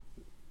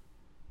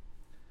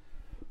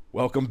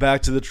Welcome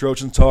back to the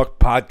Trojan Talk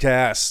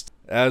podcast.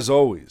 As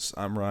always,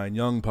 I'm Ryan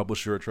Young,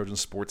 publisher at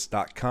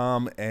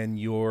Trojansports.com, and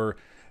your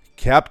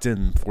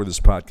captain for this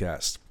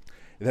podcast.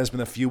 It has been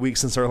a few weeks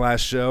since our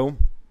last show.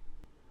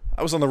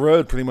 I was on the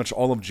road pretty much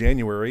all of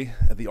January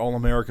at the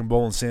All-American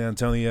Bowl in San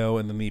Antonio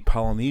and then the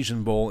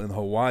Polynesian Bowl in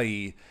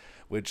Hawaii,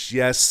 which,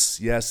 yes,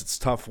 it's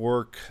tough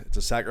work. It's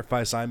a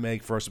sacrifice I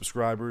make for our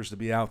subscribers to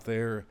be out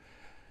there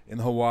in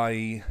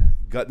Hawaii,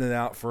 gutting it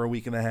out for a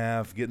week and a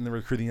half, getting the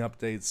recruiting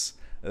updates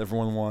that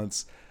everyone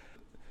wants.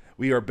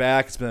 We are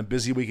back. It's been a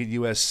busy week at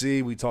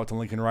USC. We talked to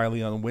Lincoln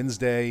Riley on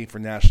Wednesday for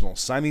National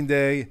Signing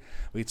Day.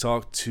 We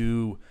talked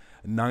to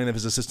 9 of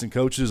his assistant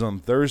coaches on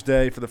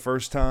Thursday for the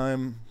first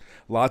time.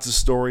 Lots of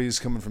stories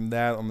coming from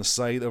that on the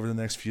site over the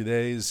next few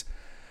days.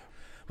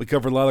 We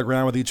covered a lot of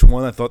ground with each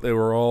one. I thought they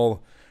were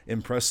all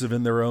impressive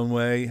in their own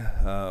way,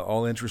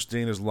 all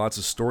interesting. There's lots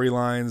of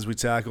storylines we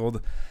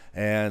tackled,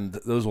 and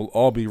those will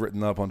all be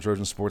written up on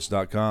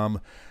Trojansports.com,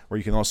 where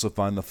you can also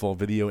find the full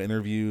video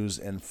interviews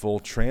and full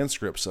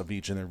transcripts of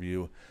each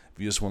interview if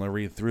you just want to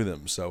read through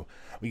them. So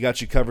we got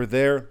you covered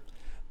there.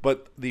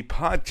 But the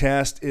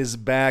podcast is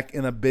back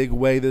in a big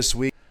way this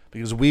week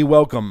because we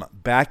welcome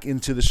back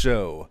into the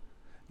show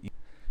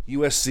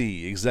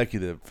USC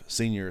Executive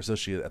Senior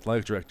Associate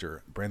Athletic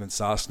Director Brandon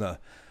Sosna,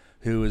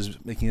 who is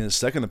making his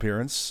second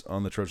appearance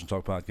on the Trojan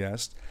Talk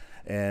podcast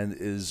and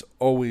is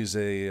always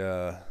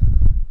a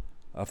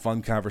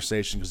fun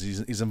conversation because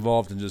he's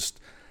involved in just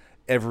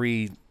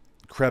every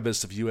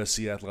crevice of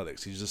USC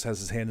athletics. He just has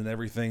his hand in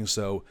everything,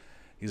 so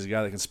he's a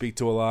guy that can speak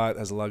to a lot,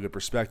 has a lot of good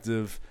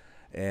perspective,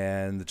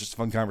 and just a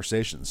fun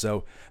conversation.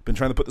 So been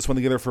trying to put this one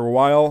together for a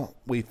while.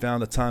 We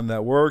found a time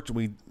that worked.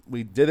 We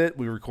did it.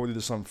 We recorded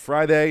this on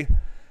Friday,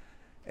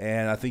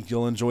 and I think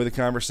you'll enjoy the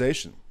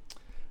conversation.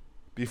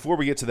 Before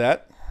we get to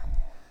that,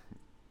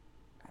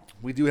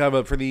 we do have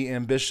a pretty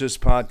ambitious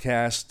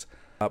podcast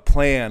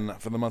plan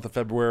for the month of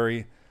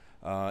February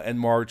and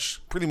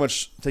March, pretty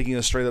much taking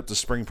us straight up to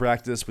spring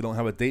practice. We don't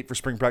have a date for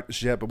spring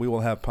practice yet, but we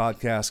will have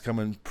podcasts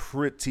coming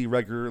pretty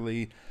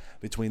regularly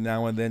between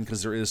now and then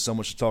because there is so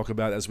much to talk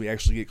about as we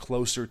actually get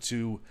closer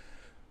to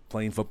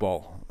playing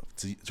football,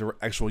 to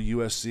actual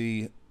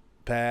USC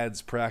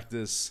pads,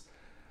 practice,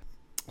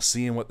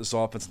 seeing what this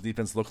offense and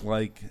defense look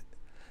like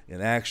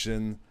in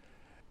action.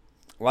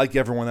 Like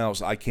everyone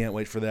else, I can't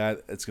wait for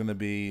that. It's going to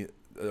be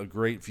a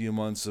great few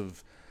months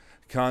of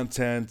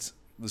content,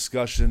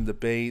 discussion,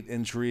 debate,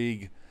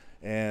 intrigue,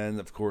 and,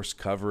 of course,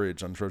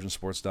 coverage on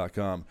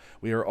Trojansports.com.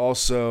 We are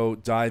also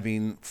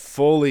diving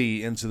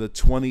fully into the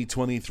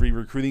 2023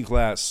 recruiting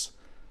class.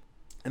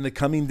 In the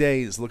coming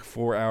days, look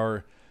for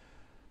our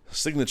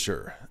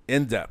signature,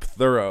 in-depth,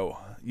 thorough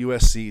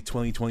USC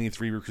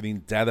 2023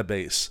 recruiting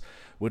database,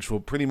 which will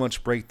pretty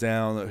much break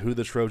down who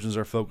the Trojans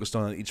are focused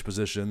on at each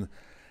position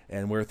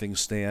and where things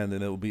stand,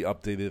 and it will be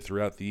updated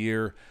throughout the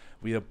year.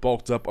 We have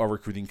bulked up our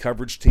recruiting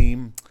coverage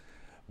team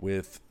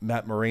with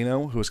Matt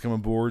Moreno, who has come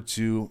aboard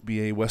to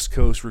be a West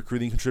Coast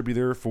recruiting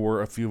contributor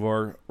for a few of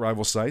our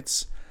rival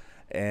sites,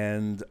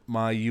 and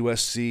my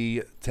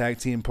USC tag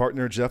team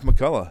partner, Jeff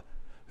McCullough,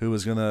 who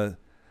is going to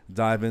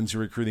dive into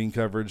recruiting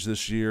coverage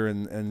this year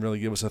and really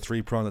give us a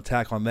three-pronged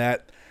attack on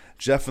that.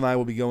 Jeff and I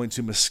will be going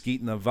to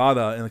Mesquite,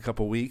 Nevada in a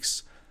couple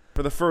weeks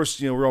for the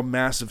first, real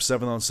massive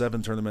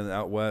 7-on-7 tournament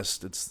out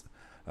west. It's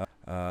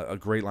a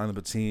great lineup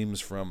of teams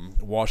from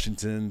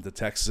Washington to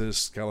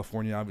Texas,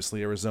 California,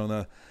 obviously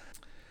Arizona.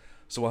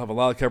 So we'll have a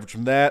lot of coverage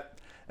from that.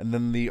 And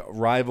then the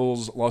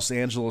Rivals Los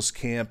Angeles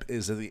camp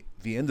is at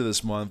the end of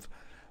this month,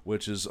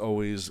 which is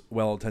always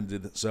well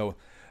attended. So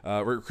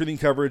recruiting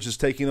coverage is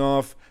taking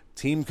off.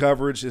 Team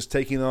coverage is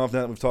taking off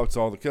now that we've talked to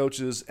all the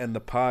coaches. And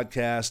the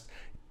podcast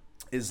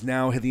is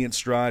now hitting its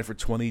stride for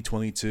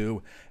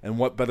 2022. And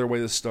what better way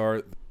to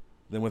start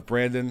than with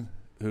Brandon,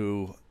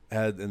 who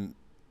had an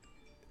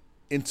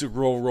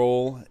integral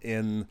role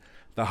in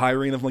the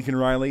hiring of Lincoln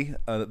Riley,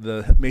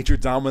 the major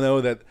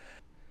domino that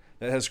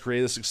has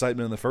created this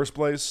excitement in the first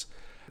place.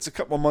 It's a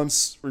couple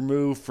months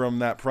removed from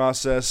that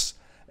process,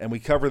 and we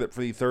covered it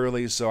pretty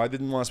thoroughly, so I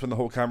didn't want to spend the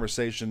whole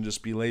conversation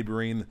just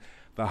belaboring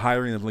the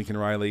hiring of Lincoln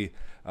Riley.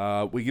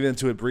 We get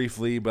into it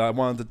briefly, but I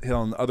wanted to hit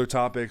on other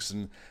topics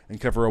and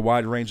cover a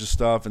wide range of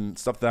stuff and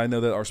stuff that I know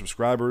that our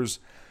subscribers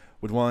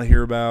would want to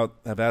hear about,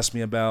 have asked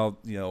me about,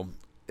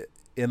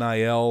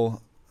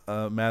 NIL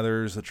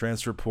matters, the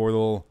transfer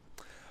portal,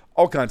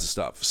 all kinds of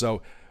stuff.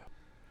 So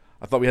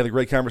I thought we had a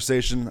great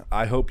conversation.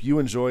 I hope you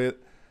enjoy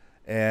it.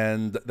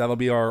 And that'll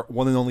be our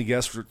one and only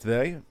guest for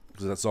today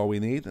because that's all we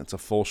need. It's a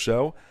full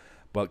show.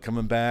 But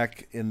coming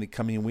back in the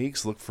coming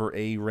weeks, look for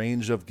a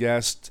range of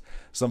guests,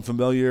 some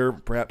familiar,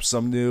 perhaps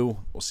some new.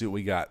 We'll see what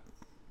we got.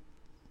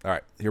 All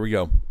right, here we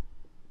go.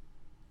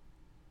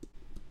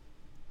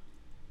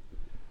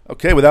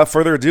 Okay, without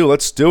further ado,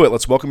 let's do it.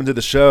 Let's welcome into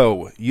the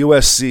show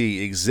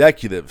USC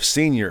Executive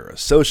Senior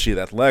Associate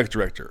Athletic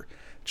Director,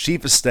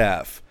 Chief of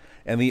Staff,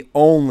 and the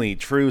only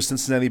true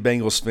Cincinnati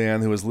Bengals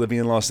fan who was living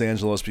in Los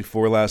Angeles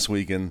before last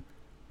weekend,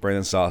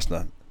 Brandon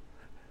Sosna.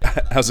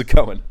 How's it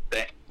going?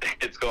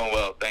 It's going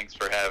well. Thanks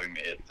for having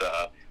me. It's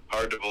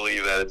hard to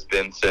believe that it's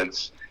been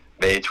since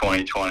May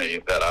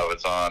 2020 that I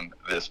was on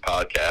this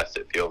podcast.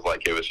 It feels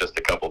like it was just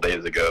a couple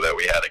days ago that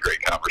we had a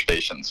great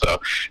conversation. So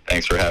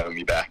thanks for having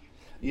me back.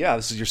 Yeah,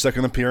 this is your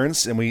second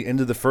appearance, and we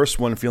ended the first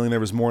one feeling there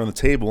was more on the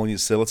table, and you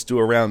said, let's do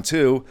a round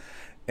two.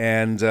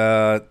 And,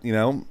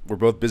 we're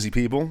both busy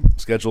people.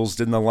 Schedules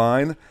didn't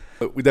align.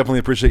 But we definitely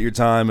appreciate your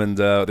time, and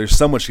there's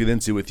so much to get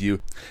into with you.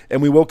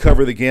 And we will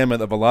cover the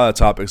gamut of a lot of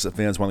topics that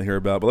fans want to hear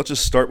about. But let's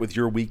just start with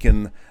your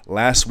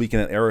last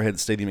weekend at Arrowhead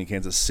Stadium in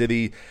Kansas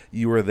City.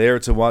 You were there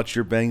to watch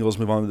your Bengals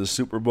move on to the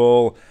Super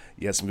Bowl.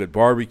 You had some good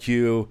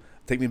barbecue.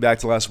 Take me back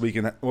to last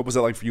weekend. What was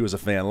that like for you as a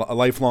fan, a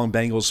lifelong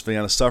Bengals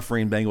fan, a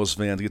suffering Bengals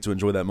fan, to get to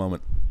enjoy that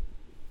moment?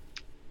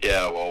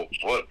 Yeah, well,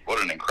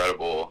 what an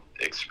incredible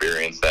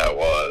experience that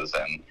was.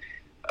 And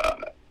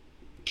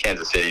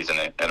Kansas City's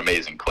an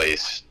amazing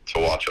place to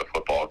watch a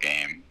football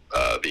game.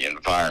 The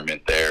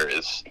environment there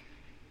is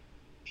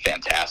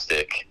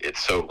fantastic.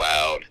 It's so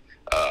loud.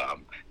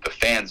 The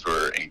fans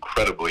were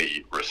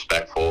incredibly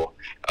respectful.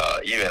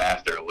 Even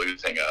after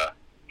losing a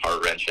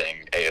heart-wrenching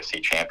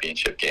AFC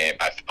Championship game,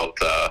 I felt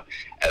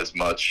as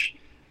much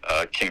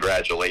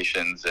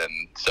congratulations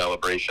and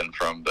celebration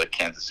from the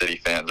Kansas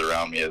City fans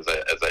around me as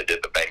I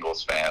did the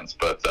Bengals fans.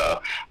 But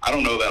I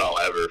don't know that I'll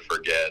ever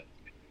forget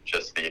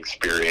just the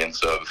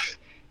experience of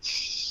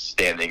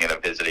standing in a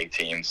visiting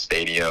team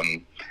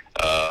stadium,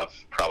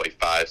 probably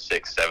 5,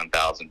 6,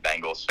 7,000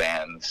 Bengals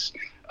fans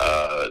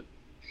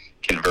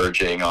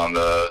converging on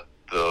the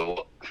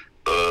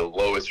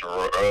lowest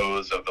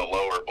rows of the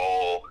lower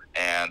bowl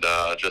and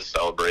just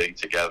celebrating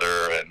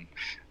together.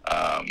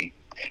 And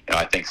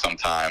I think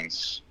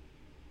sometimes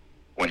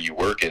when you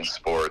work in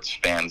sports,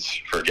 fans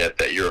forget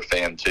that you're a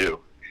fan too.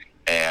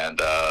 And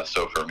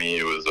so for me,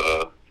 it was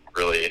a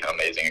really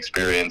amazing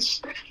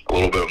experience, a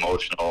little bit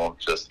emotional,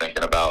 just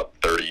thinking about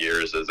 30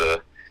 years as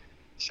a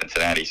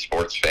Cincinnati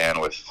sports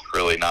fan with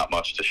really not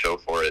much to show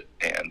for it.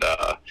 And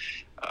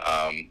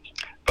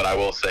but I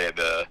will say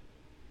the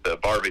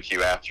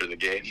barbecue after the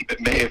game, it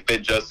may have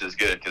been just as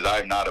good, because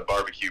I'm not a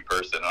barbecue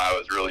person and I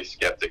was really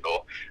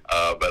skeptical.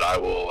 But I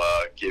will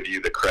give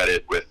you the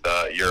credit with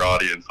your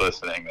audience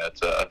listening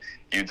that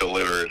you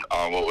delivered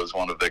on what was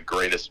one of the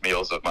greatest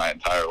meals of my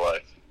entire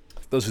life.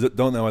 Those who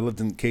don't know, I lived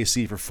in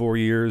KC for 4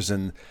 years,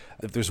 and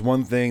if there's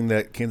one thing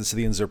that Kansas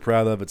Cityans are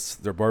proud of, it's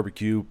their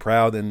barbecue.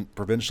 Proud and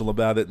provincial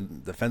about it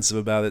and defensive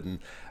about it, and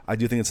I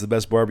do think it's the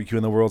best barbecue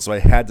in the world, so I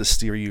had to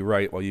steer you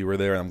right while you were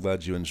there, and I'm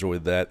glad you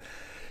enjoyed that.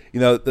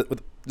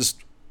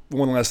 Just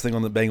one last thing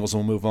on the Bengals, and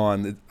we'll move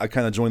on. I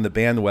kind of joined the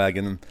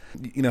bandwagon.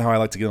 You know how I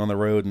like to get on the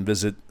road and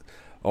visit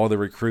all the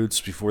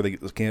recruits before the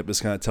campus,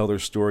 kind of tell their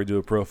story, do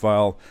a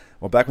profile.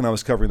 Well, back when I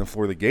was covering the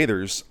Florida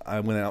Gators, I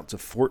went out to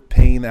Fort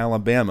Payne,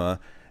 Alabama,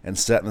 and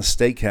sat in a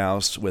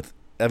steakhouse with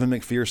Evan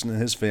McPherson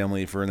and his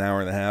family for an hour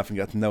and a half and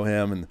got to know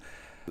him. And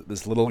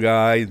this little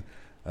guy,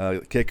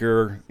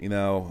 kicker,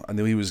 I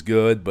knew he was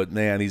good, but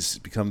man, he's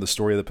become the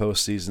story of the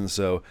postseason.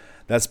 So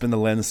that's been the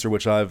lens through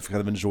which I've kind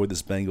of enjoyed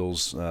this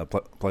Bengals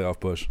playoff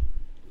push.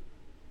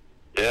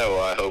 Yeah,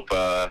 well, I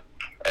hope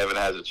Evan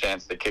has a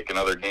chance to kick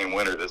another game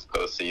winner this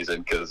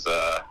postseason, because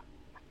the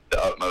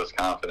utmost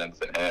confidence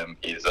in him.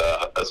 He's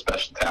a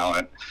special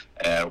talent,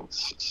 and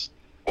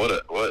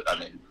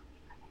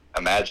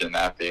imagine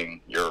that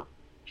being your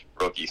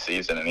rookie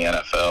season in the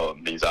NFL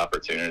and these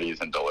opportunities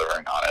and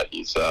delivering on it.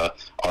 He's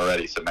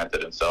already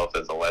cemented himself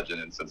as a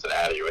legend in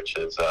Cincinnati, which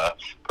is a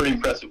pretty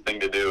impressive thing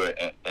to do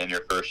in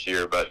your first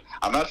year. But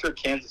I'm not sure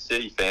Kansas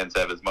City fans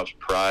have as much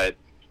pride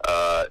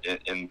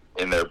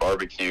in their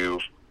barbecue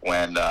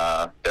when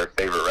their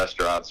favorite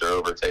restaurants are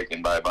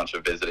overtaken by a bunch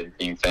of visiting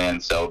team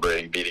fans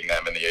celebrating beating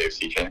them in the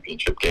AFC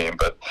Championship game.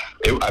 But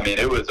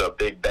it was a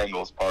big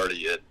Bengals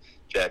party at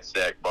Jack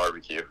Stack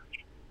Barbecue.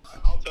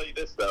 I'll tell you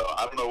this, though.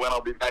 I don't know when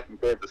I'll be back in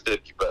Kansas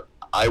City, but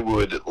I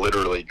would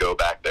literally go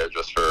back there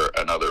just for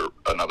another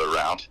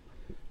round.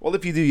 Well,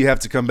 if you do, you have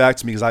to come back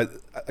to me, because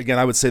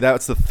I would say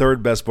that's the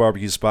third best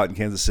barbecue spot in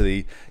Kansas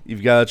City.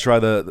 You've got to try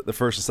the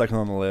first and second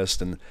on the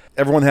list, and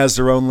everyone has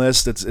their own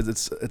list. It's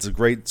a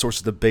great source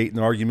of debate and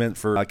argument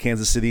for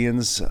Kansas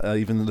Cityans,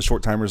 even the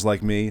short timers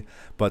like me.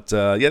 But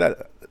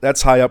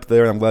that's high up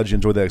there, and I'm glad you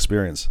enjoyed that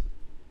experience.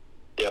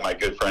 Yeah, my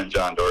good friend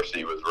John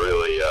Dorsey was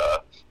really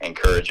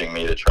encouraging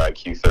me to try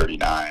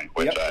Q39,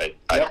 which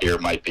I hear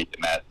might be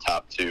in that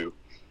top two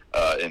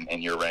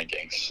in your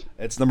rankings.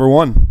 It's number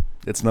one.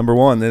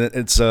 And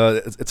it's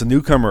a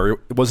newcomer.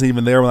 It wasn't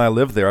even there when I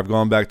lived there. I've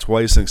gone back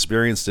twice and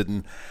experienced it,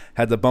 and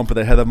had the bump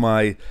ahead of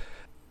my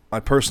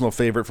personal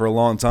favorite for a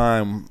long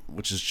time,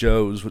 which is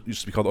Joe's, what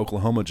used to be called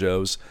Oklahoma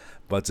Joe's.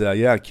 But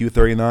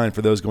Q39,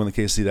 for those going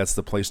to KC, that's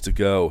the place to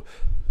go.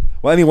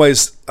 Well,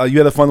 anyways, you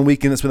had a fun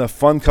weekend. It's been a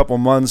fun couple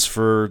months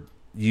for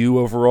you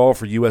overall,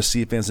 for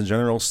USC fans in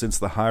general, since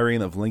the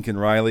hiring of Lincoln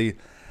Riley.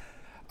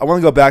 I want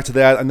to go back to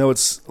that. I know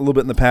it's a little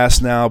bit in the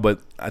past now, but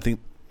I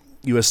think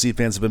USC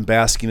fans have been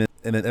basking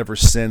in it ever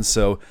since,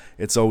 so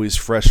it's always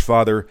fresh.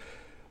 Father,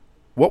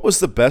 what was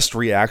the best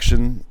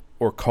reaction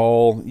or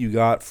call you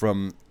got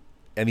from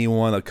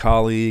anyone, a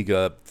colleague,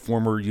 a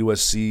former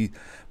USC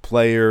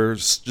player,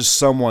 just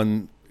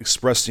someone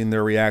expressing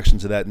their reaction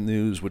to that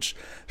news, which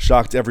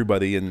shocked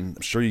everybody. And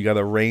I'm sure you got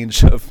a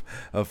range of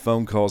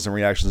phone calls and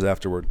reactions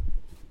afterward.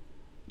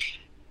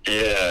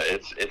 Yeah,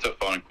 it's a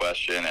fun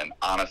question, and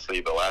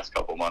honestly, the last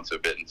couple months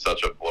have been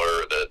such a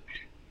blur that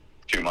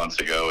 2 months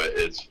ago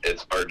it's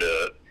hard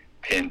to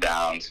pin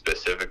down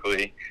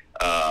specifically.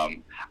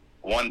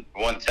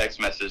 One text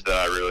message that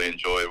I really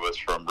enjoyed was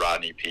from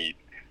Rodney Peete,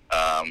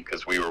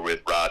 because we were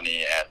with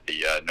Rodney at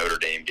the Notre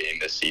Dame game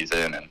this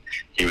season, and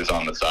he was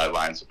on the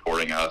sideline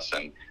supporting us,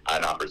 and I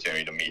had an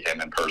opportunity to meet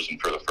him in person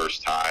for the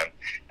first time.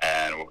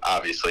 And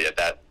obviously, at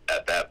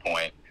that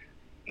point,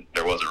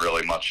 there wasn't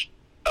really much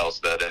else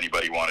that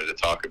anybody wanted to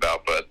talk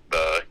about but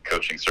the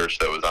coaching search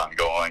that was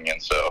ongoing,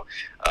 and so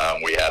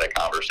we had a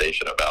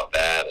conversation about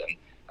that.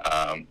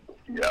 And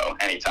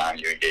anytime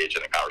you engage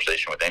in a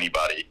conversation with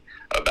anybody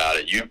about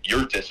it,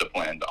 you're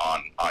disciplined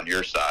on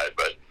your side,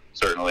 but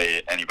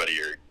certainly anybody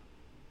you're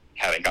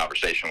having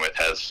conversation with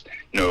has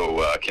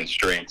no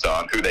constraints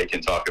on who they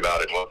can talk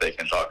about and what they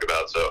can talk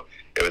about. So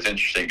it was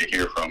interesting to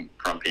hear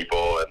from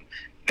people and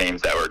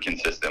names that were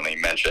consistently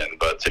mentioned,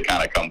 but to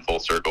kind of come full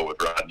circle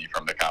with Rodney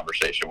from the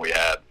conversation we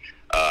had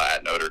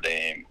at Notre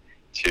Dame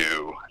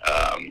to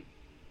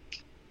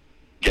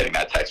getting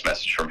that text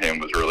message from him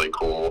was really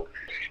cool.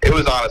 It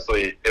was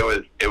honestly,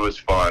 it was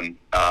fun.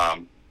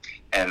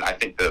 And I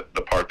think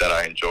the part that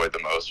I enjoyed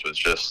the most was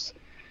just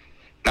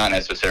not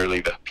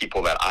necessarily the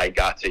people that I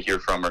got to hear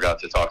from or got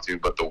to talk to,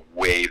 but the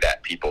way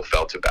that people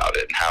felt about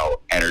it and how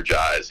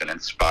energized and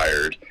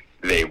inspired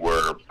they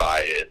were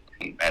by it.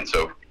 And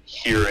so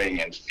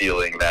hearing and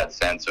feeling that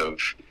sense of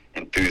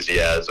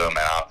enthusiasm and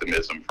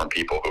optimism from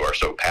people who are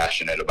so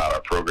passionate about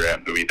our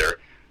program, who either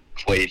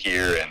played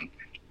here and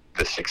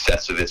the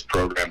success of this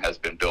program has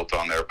been built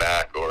on their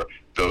back, or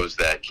those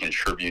that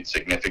contribute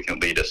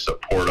significantly to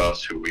support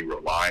us, who we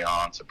rely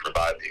on to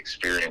provide the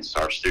experience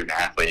to our student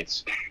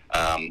athletes,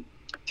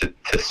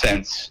 to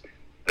sense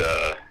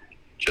the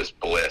just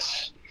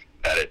bliss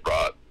that it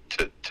brought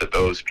to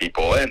those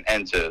people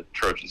and to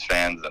Trojans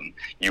fans and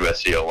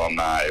USC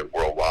alumni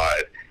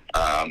worldwide.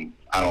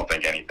 I don't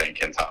think anything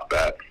can top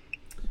that.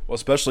 Well,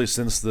 especially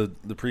since the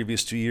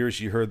previous 2 years,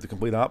 you heard the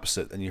complete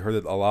opposite, and you heard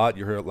it a lot.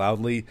 You heard it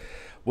loudly.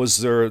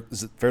 Is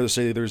it fair to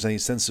say that there's any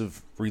sense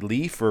of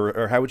relief,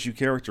 or how would you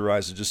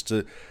characterize it, just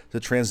to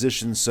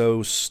transition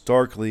so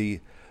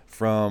starkly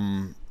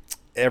from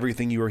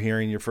everything you were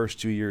hearing your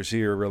first 2 years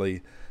here,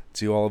 really,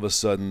 to all of a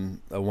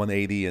sudden a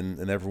 180,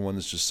 and everyone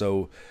is just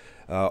so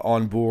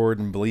on board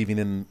and believing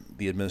in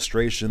the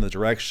administration, the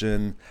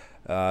direction,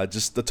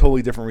 just a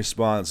totally different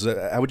response.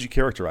 How would you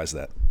characterize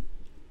that?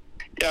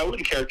 Yeah, I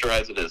wouldn't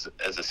characterize it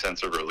as a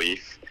sense of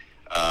relief.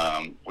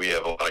 We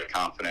have a lot of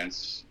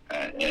confidence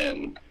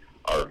in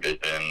our vision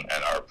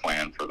and our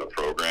plan for the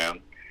program.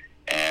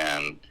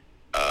 And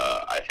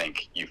I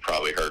think you've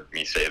probably heard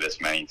me say this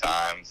many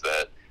times,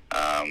 that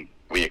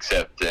we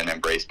accept and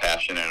embrace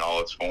passion in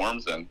all its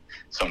forms. And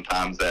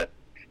sometimes that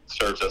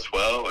serves us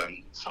well,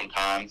 and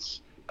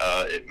sometimes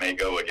it may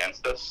go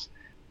against us.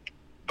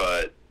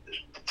 But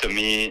to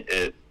me,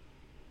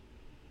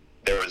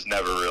 there was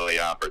never really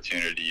an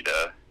opportunity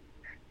to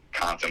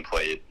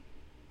contemplate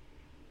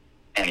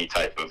any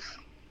type of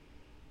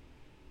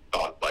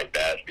thought like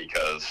that,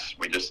 because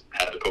we just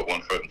had to put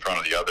one foot in front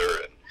of the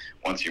other. And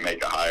once you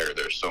make a hire,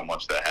 there's so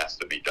much that has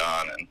to be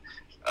done, and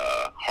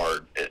the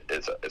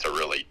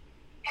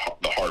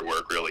hard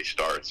work really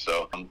starts.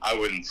 So I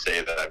wouldn't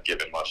say that I've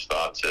given much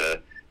thought to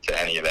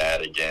any of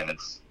that. Again,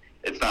 it's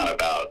not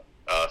about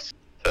us.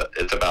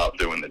 It's about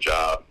doing the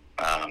job.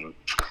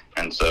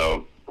 And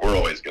so we're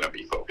always going to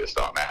be focused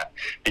on that,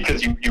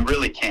 because you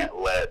really can't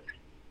let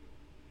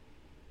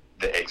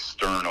the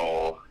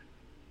external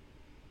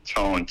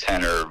tone,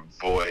 tenor,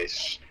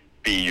 voice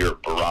be your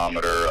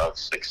barometer of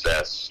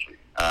success.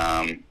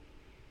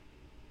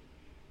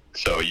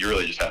 So you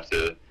really just have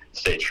to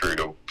stay true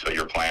to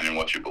your plan and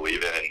what you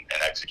believe in,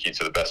 and execute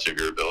to the best of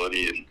your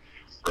ability, and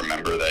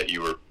remember that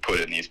you were put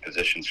in these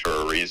positions for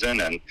a reason,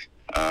 and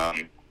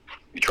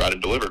you try to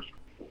deliver.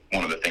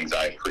 One of the things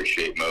I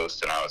appreciate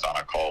most, and I was on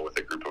a call with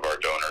a group of our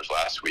donors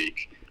last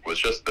week, was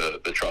just the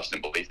trust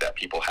and belief that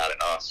people had in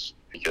us,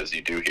 because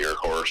you do hear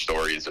horror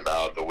stories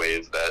about the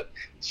ways that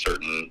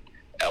certain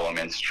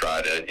elements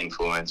try to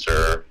influence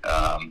or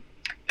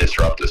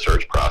disrupt the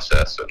search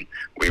process. And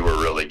we were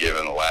really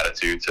given the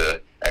latitude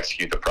to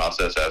execute the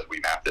process as we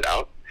mapped it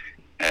out,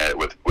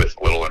 with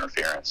little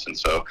interference. And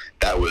so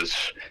that was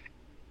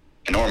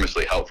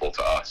enormously helpful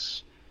to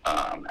us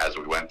as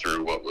we went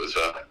through what was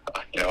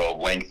a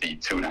lengthy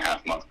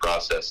 2.5 month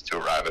process to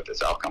arrive at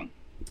this outcome.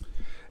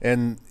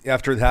 And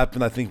after it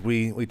happened, I think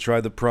we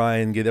tried to pry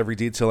and get every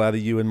detail out of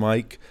you and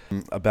Mike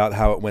about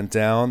how it went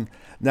down.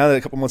 Now that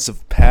a couple months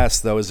have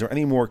passed, though, is there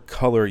any more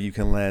color you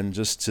can lend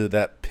just to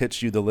that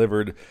pitch you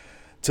delivered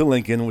to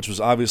Lincoln, which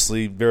was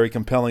obviously very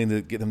compelling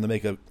to get him to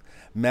make a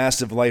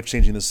massive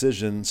life-changing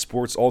decision,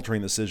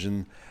 sports-altering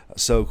decision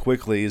so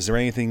quickly? Is there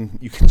anything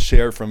you can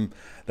share from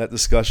that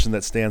discussion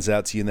that stands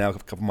out to you now a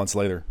couple months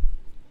later?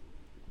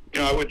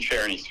 I wouldn't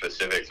share any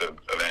specifics of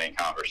any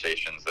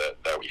conversations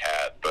that we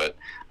had, but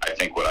I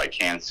think what I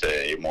can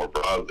say more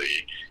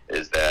broadly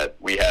is that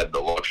we had the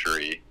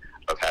luxury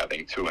of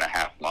having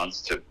 2.5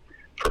 months to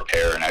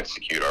prepare and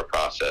execute our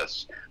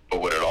process.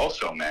 But what it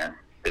also meant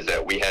is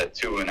that we had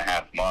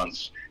 2.5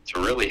 months to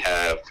really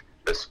have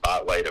the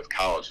spotlight of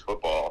college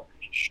football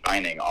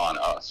shining on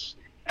us.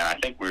 And I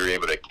think we were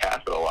able to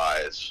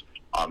capitalize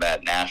on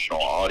that national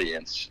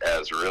audience,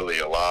 as really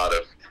a lot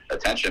of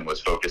attention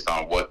was focused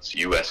on what's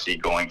USC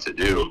going to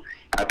do.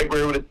 And I think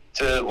we were able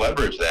to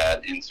leverage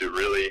that into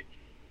really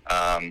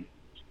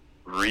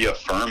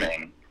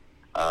reaffirming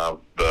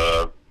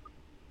the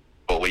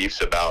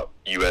beliefs about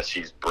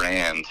USC's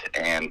brand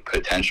and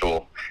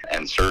potential,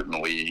 and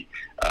certainly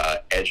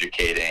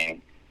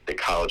educating the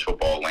college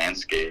football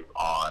landscape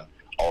on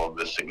all of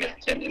the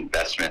significant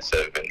investments that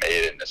have been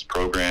made in this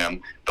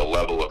program, the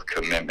level of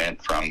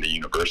commitment from the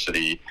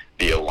university,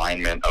 the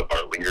alignment of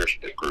our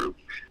leadership group.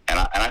 And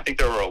I think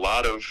there were a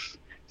lot of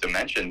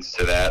dimensions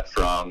to that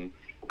from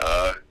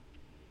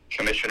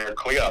Commissioner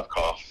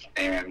Kliavkoff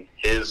and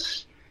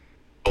his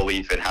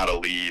belief in how to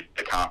lead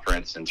the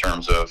conference in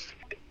terms of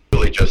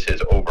really just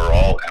his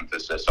overall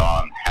emphasis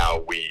on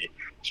how we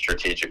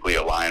strategically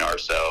align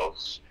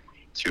ourselves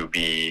to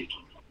be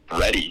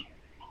ready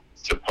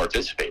to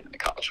participate in the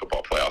college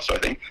football playoff. So I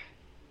think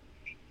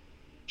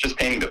just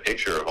painting the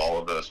picture of all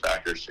of those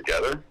factors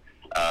together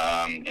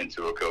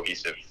into a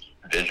cohesive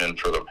vision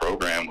for the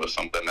program was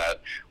something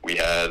that we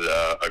had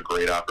a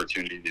great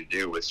opportunity to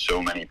do with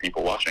so many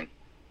people watching.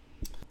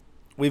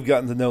 We've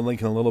gotten to know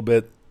Lincoln a little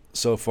bit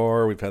so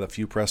far. We've had a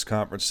few press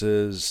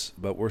conferences,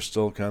 but we're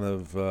still kind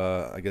of,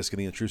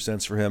 getting a true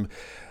sense for him.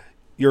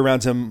 You're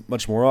around him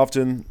much more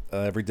often,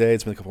 every day.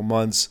 It's been a couple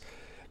months.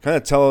 Kind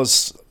of tell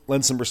us,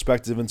 lend some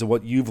perspective into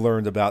what you've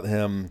learned about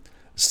him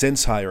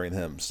since hiring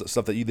him,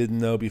 stuff that you didn't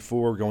know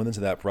before going into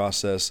that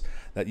process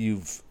that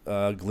you've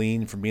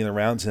gleaned from being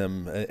around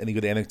him. Any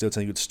good anecdotes,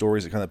 any good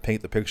stories that kind of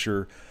paint the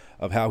picture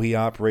of how he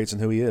operates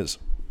and who he is?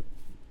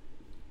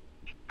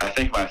 I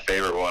think my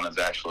favorite one is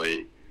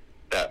actually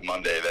that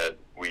Monday that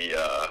we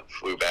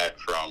flew back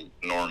from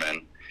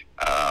Norman.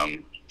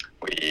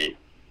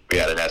 We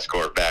had an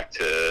escort back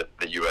to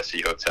the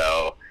USC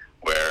hotel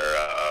where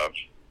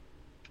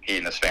he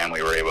and his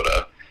family were able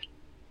to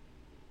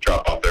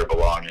drop off their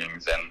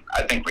belongings, and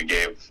I think we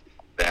gave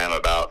them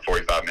about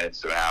 45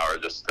 minutes to an hour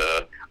just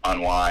to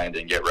unwind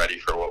and get ready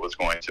for what was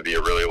going to be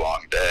a really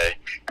long day.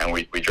 And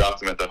we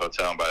dropped him at the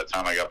hotel, and by the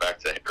time I got back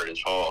to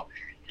Heritage Hall,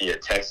 he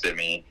had texted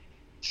me,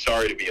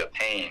 "Sorry to be a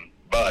pain,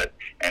 but,"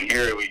 and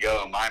here we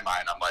go in my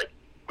mind, I'm like,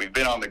 we've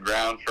been on the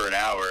ground for an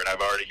hour, and I've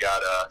already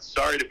got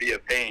 "sorry to be a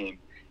pain,"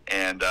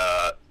 and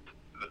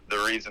the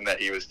reason that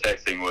he was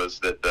texting was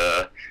that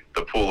the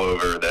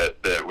pullover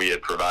that we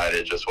had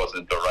provided just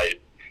wasn't the right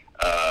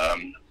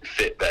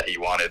fit that he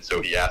wanted,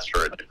 so he asked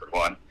for a different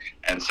one.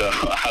 And so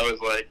I was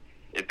like,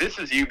 if this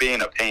is you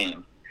being a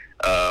pain,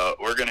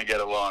 we're going to get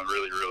along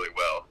really, really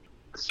well.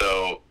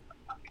 So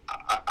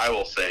I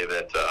will say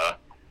that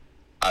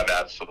I've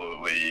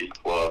absolutely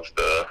loved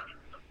the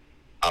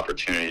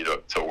opportunity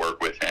to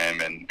work with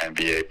him and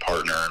be a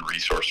partner and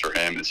resource for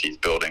him as he's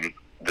building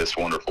this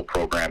wonderful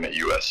program at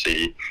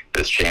USC,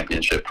 this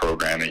championship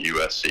program at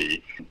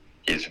USC.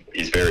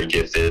 He's very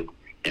gifted.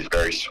 He's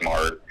very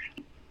smart.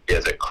 He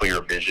has a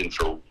clear vision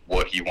for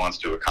what he wants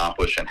to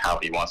accomplish and how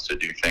he wants to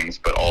do things,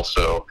 but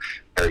also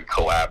very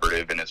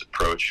collaborative in his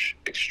approach,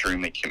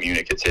 extremely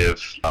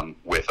communicative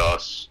with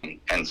us.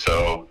 And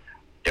so,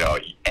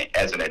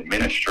 as an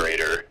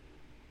administrator,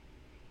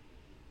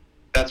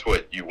 that's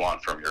what you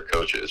want from your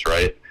coaches,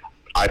 right?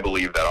 I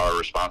believe that our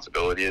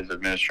responsibility as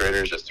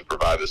administrators is to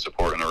provide the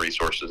support and the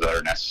resources that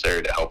are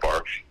necessary to help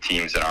our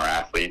teams and our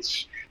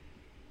athletes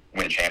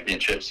win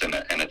championships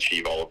and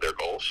achieve all of their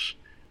goals.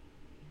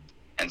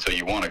 And so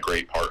you want a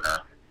great partner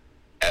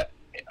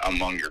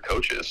among your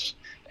coaches,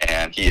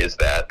 and he is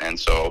that. And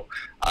so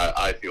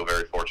I feel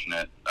very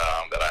fortunate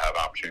that I have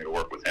an opportunity to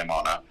work with him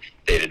on a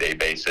day-to-day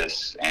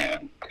basis,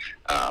 and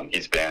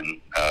he's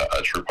been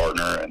a true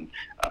partner, and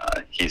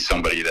he's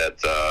somebody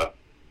that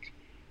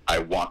I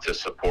want to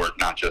support,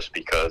 not just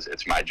because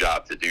it's my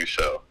job to do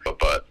so,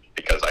 but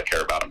because I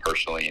care about him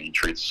personally, and he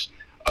treats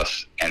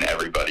us and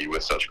everybody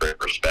with such great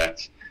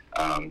respect.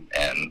 And,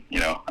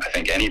 I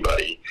think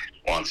anybody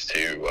wants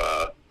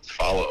to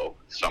follow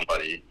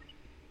somebody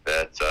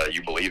that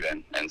you believe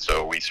in. And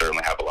so we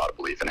certainly have a lot of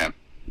belief in him.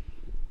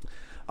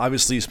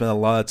 Obviously, you spent a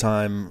lot of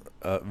time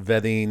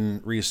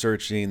vetting,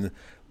 researching,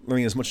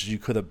 learning as much as you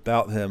could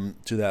about him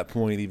to that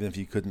point, even if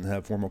you couldn't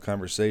have formal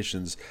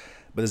conversations.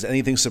 But has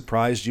anything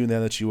surprised you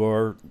now that you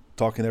are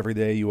talking every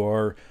day, you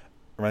are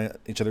around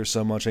each other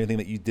so much? Anything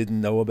that you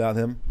didn't know about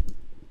him?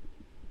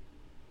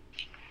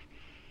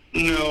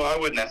 No, I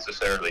wouldn't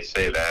necessarily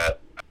say that.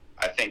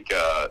 I think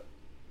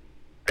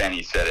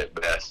Benny said it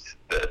best,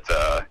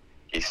 that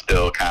he's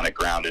still kind of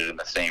grounded in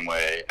the same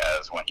way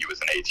as when he was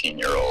an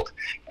 18-year-old.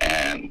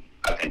 And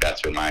I think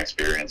that's been my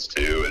experience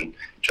too, and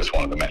just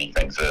one of the many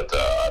things that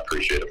I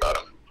appreciate about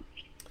him.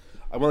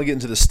 I want to get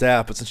into the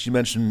staff, but since you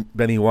mentioned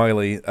Benny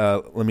Wiley,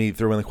 let me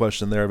throw in a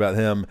question there about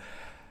him.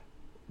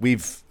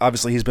 He's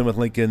been with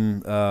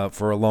Lincoln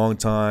for a long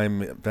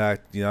time. In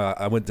fact,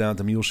 I went down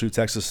to Muleshoe,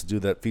 Texas to do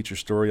that feature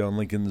story on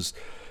Lincoln's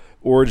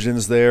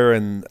origins there,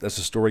 and as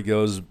the story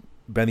goes,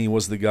 Benny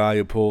was the guy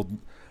who pulled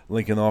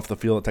Lincoln off the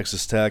field at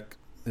Texas Tech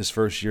his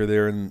first year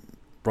there and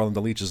brought him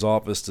to Leach's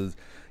office to,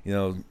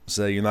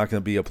 say you're not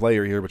going to be a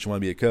player here, but you want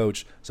to be a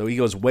coach. So he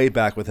goes way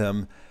back with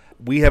him.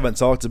 We haven't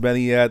talked to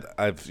Benny yet.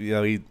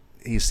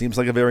 He seems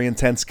like a very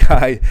intense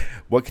guy.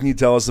 What can you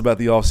tell us about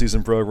the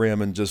off-season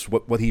program and just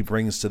what he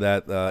brings to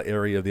that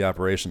area of the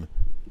operation?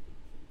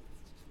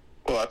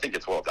 Well, I think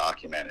it's well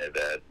documented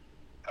that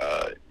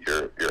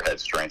your head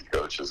strength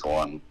coach is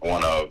one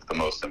of the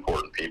most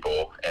important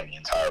people in the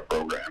entire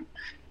program.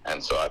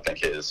 And so I think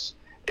his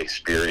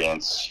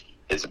experience,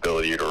 his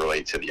ability to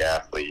relate to the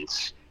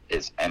athletes,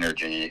 his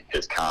energy,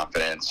 his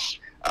confidence,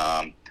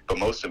 but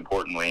most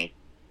importantly,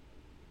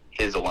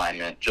 his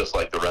alignment, just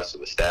like the rest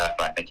of the staff,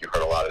 and I think you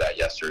heard a lot of that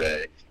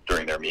yesterday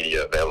during their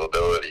media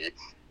availability,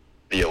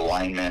 the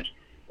alignment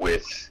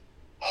with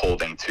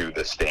holding to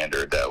the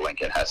standard that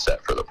Lincoln has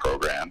set for the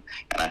program.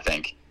 And I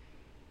think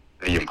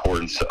the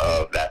importance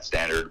of that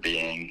standard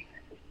being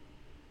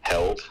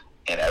held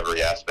in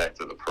every aspect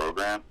of the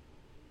program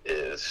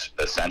is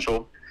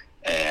essential.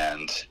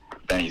 And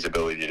Benny's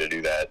ability to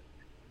do that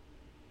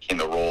in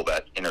the role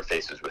that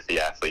interfaces with the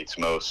athletes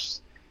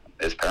most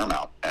is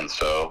paramount. And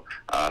so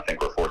I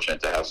think we're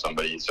fortunate to have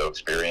somebody so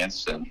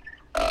experienced and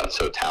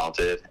so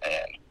talented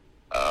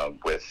and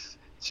with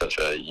such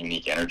a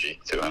unique energy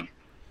to him.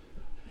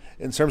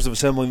 In terms of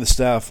assembling the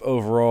staff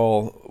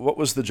overall, what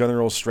was the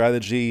general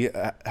strategy?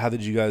 How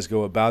did you guys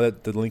go about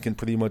it? Did Lincoln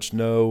pretty much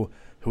know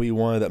who he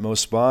wanted at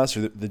most spots,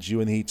 or did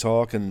you and he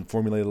talk and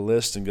formulate a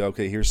list and go,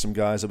 okay, here's some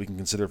guys that we can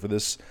consider for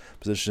this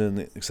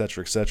position, et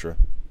cetera, et cetera?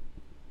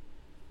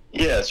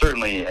 Yeah,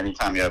 certainly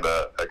anytime you have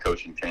a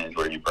coaching change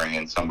where you bring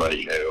in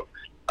somebody new,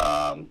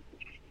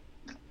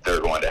 they're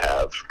going to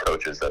have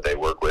coaches that they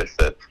work with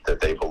that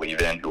they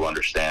believe in, who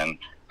understand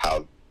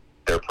how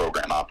their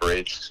program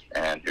operates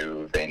and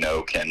who they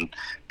know can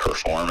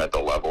perform at the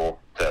level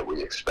that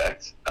we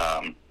expect.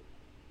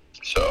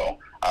 So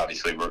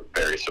obviously we're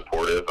very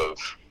supportive of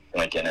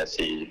Lincoln as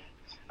he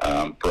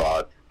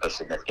brought a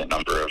significant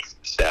number of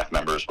staff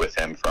members with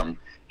him from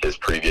his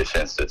previous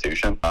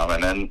institution.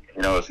 And then,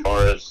 as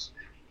far as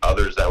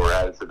others that were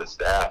added to the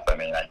staff,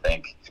 I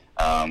think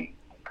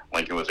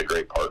Lincoln was a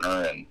great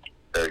partner and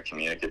very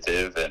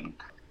communicative, and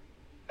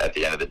at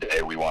the end of the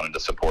day, we wanted to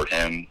support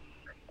him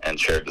and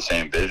shared the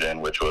same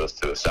vision, which was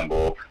to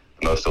assemble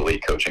the most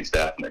elite coaching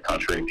staff in the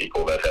country,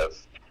 people that have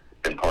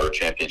been part of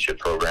championship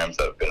programs,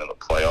 that have been in the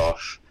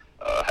playoff,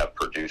 have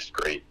produced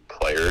great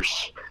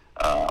players,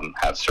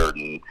 have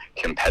certain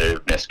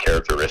competitiveness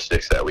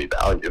characteristics that we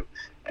value.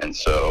 And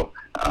so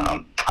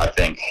I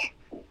think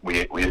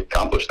we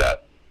accomplished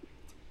that.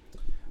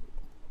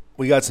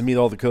 We got to meet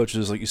all the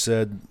coaches, like you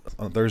said,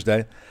 on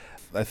Thursday.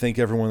 I think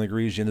everyone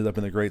agrees you ended up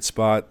in a great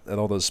spot at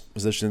all those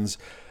positions.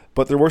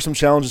 But there were some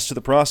challenges to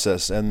the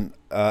process, and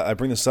I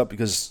bring this up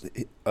because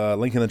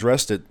Lincoln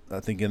addressed it, I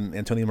think, in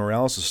Antonio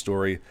Morales'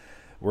 story,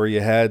 where you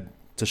had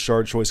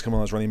Tashard Choice come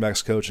on as running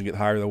backs coach and get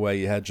hired away.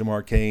 You had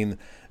Jamar Cain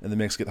in the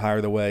mix get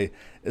hired away.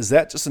 Is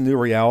that just a new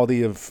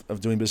reality of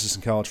doing business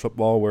in college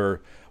football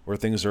where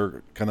things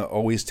are kind of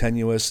always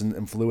tenuous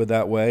and fluid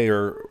that way,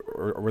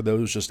 or were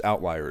those just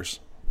outliers?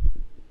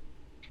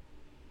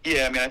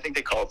 Yeah, I think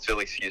they call it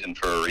silly season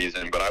for a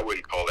reason, but I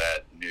wouldn't call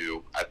that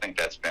new. I think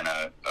that's been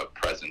a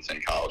presence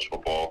in college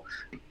football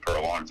for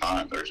a long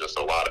time. There's just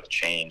a lot of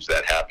change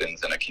that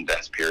happens in a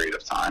condensed period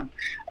of time,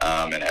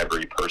 and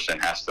every person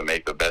has to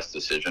make the best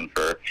decision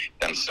for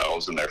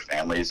themselves and their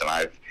families. And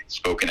I've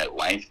spoken at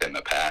length in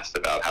the past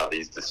about how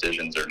these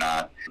decisions are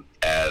not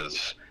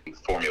as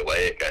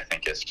formulaic, I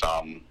think, as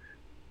some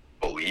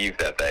believe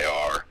that they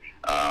are,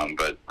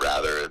 but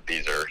rather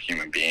these are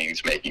human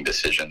beings making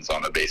decisions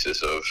on the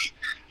basis of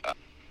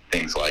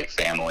things like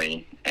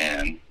family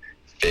and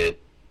fit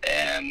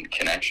and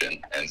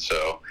connection. And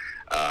so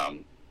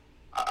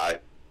I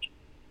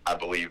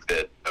believe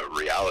that the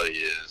reality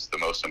is the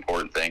most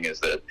important thing is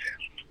that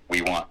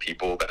we want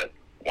people that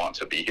want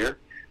to be here,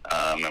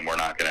 and we're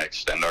not going to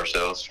extend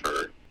ourselves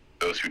for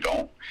those who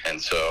don't.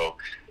 And so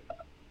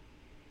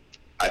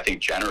I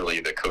think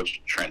generally the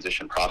coach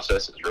transition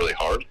process is really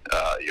hard.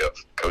 You have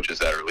coaches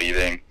that are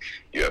leaving,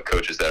 you have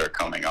coaches that are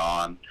coming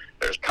on,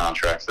 there's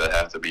contracts that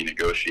have to be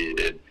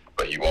negotiated,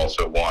 but you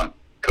also want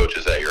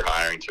coaches that you're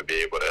hiring to be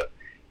able to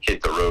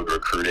hit the road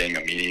recruiting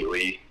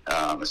immediately,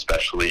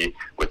 especially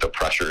with the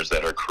pressures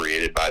that are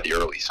created by the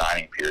early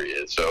signing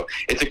period. So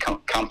it's a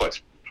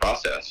complex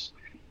process,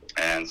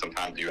 and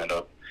sometimes you end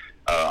up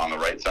on the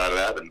right side of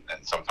that, and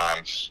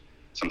sometimes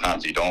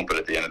you don't. But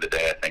at the end of the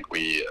day, I think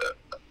we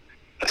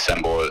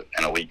assemble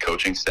an elite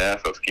coaching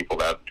staff of people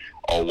that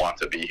all want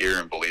to be here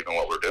and believe in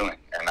what we're doing,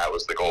 and that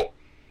was the goal.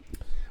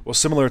 Well,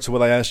 similar to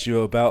what I asked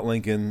you about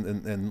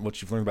Lincoln and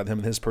what you've learned about him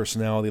and his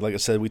personality, like I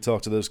said, we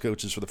talked to those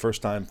coaches for the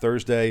first time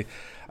Thursday.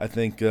 I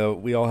think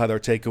we all had our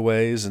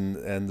takeaways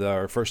and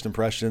our first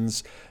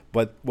impressions.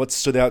 But what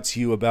stood out to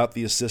you about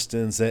the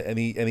assistants?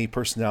 Any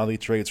personality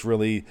traits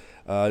really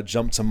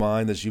jumped to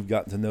mind as you've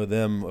gotten to know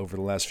them over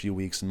the last few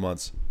weeks and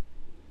months?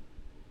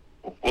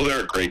 Well,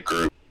 they're a great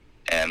group,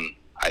 and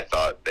I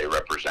thought they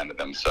represented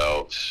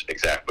themselves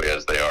exactly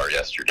as they are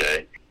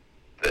yesterday.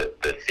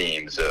 The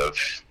themes of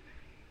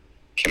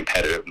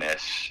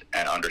competitiveness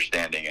and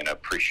understanding and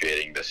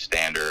appreciating the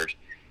standard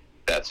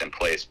that's in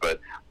place. But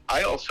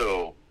I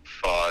also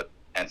thought,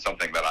 and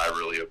something that I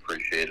really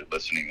appreciated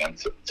listening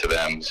to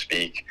them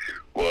speak,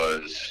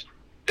 was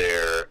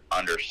their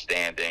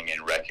understanding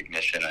and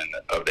recognition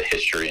of the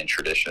history and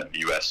tradition of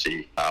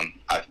USC.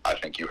 I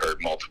think you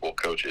heard multiple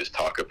coaches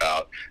talk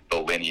about the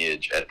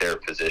lineage at their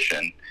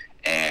position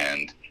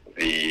and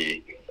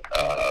the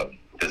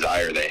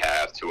desire they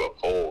have to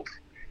uphold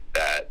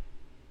that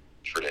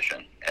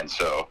tradition. And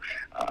so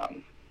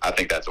I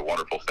think that's a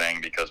wonderful thing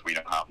because we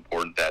know how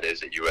important that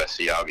is at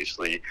USC.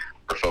 Obviously,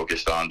 we're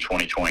focused on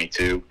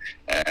 2022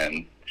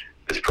 and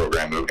this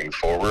program moving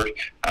forward,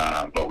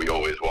 but we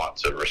always want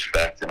to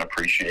respect and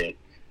appreciate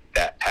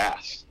that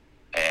past.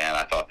 And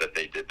I thought that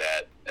they did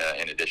that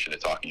in addition to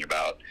talking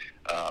about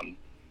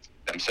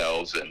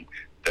themselves and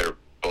their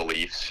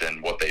beliefs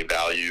and what they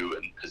value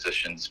and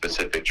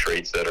position-specific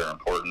traits that are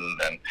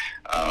important, and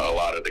a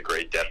lot of the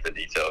great depth of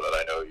detail that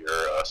I know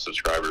your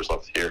subscribers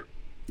love to hear.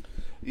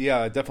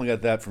 Yeah, I definitely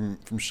got that from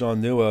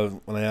Sean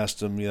Nua when I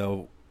asked him,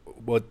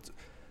 what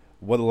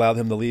allowed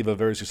him to leave a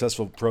very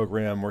successful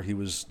program where he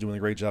was doing a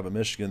great job at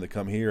Michigan to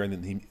come here, and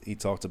then he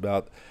talked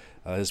about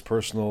his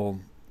personal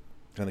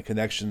kind of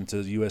connection to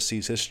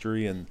USC's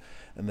history and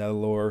that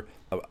allure.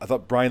 I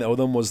thought Brian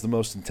Odom was the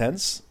most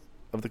intense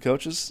of the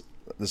coaches.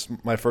 This is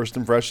my first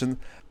impression.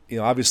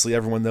 Obviously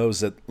everyone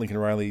knows that Lincoln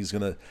Riley is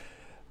going to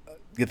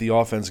get the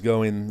offense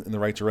going in the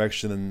right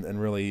direction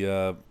and really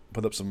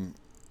put up some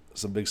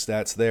big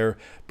stats there.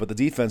 But the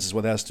defense is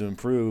what has to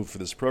improve for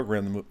this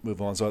program to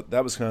move on. So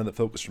that was kind of the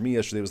focus for me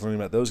yesterday, was learning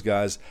about those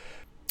guys.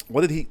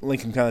 What did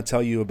Lincoln kind of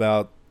tell you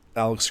about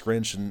Alex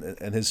Grinch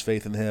and his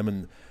faith in him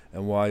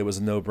and why it was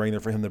a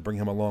no-brainer for him to bring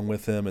him along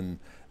with him and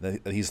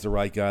that he's the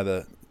right guy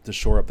to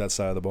shore up that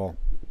side of the ball?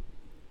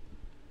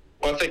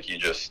 Well, I think you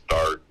just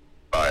start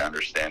by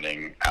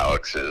understanding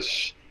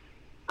Alex's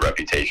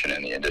reputation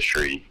in the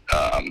industry,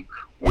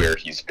 where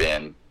he's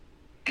been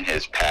in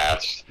his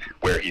past,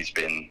 where he's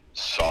been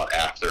sought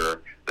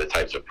after, the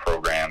types of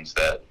programs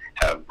that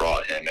have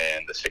brought him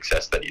in, the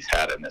success that he's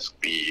had in this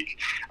league.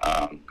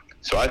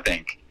 So I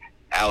think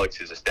Alex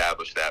has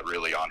established that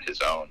really on his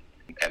own.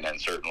 And then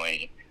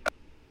certainly,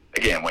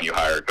 again, when you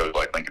hire a coach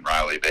like Lincoln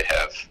Riley, they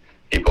have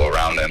people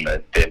around them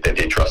that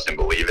they trust and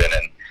believe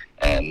in,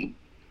 and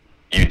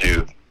you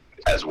do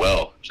as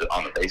well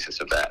on the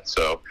basis of that.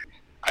 So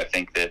I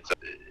think that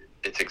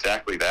it's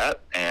exactly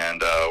that,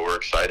 and we're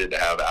excited to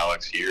have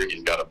Alex here.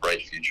 He's got a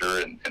bright future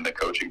in the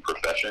coaching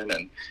profession,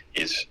 and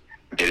he's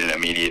made an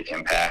immediate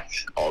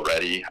impact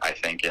already, I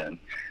think, in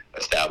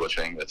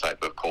establishing the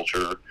type of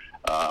culture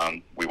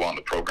we want in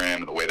the program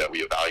and the way that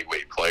we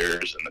evaluate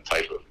players and the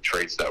type of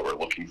traits that we're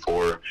looking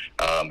for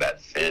that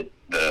fit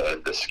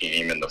the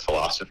scheme and the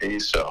philosophy.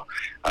 So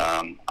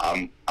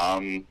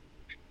I'm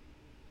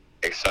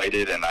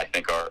excited, and I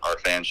think our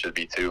fans should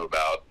be too,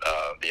 about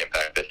the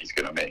impact that he's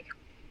going to make.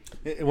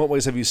 In what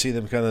ways have you seen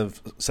him kind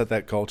of set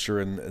that culture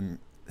and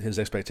his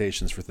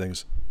expectations for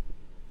things?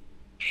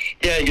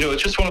 Yeah,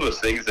 it's just one of those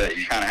things that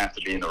you kind of have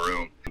to be in the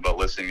room, but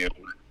listening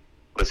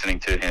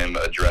to him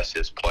address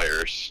his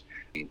players,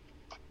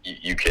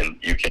 you can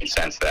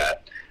sense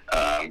that.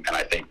 And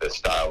I think the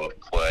style of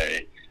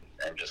play,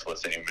 and just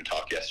listening to him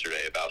talk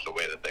yesterday about the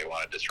way that they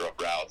want to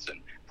disrupt routes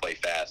and play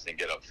fast and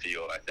get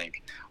upfield, I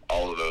think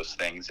all of those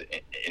things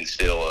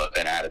instill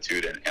an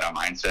attitude and a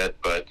mindset.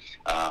 But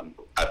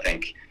I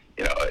think,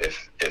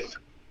 if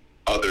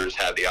others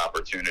had the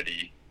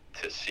opportunity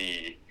to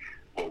see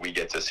what we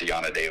get to see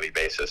on a daily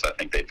basis, I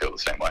think they'd feel the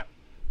same way.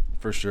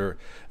 For sure.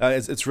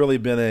 It's really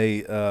been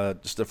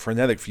just a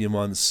frenetic few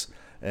months,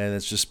 and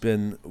it's just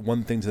been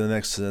one thing to the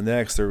next to the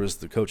next. There was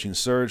the coaching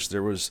search,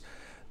 there was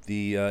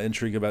the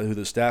intrigue about who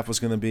the staff was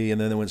going to be, and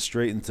then it went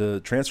straight into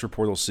transfer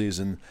portal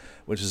season,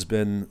 which has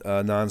been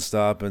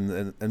nonstop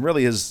and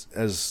really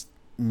has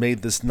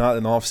made this not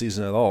an off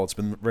season at all. It's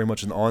been very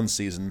much an on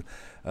season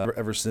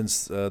ever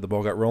since the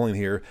ball got rolling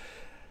here.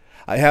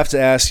 I have to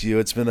ask you,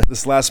 it's been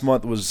this last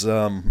month was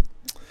an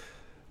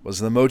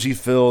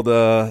emoji-filled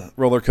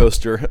roller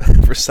coaster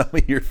for some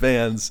of your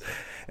fans,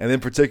 and in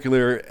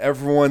particular,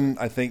 everyone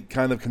I think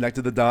kind of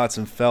connected the dots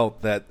and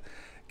felt that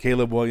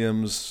Caleb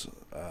Williams,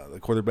 the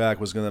quarterback,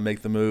 was going to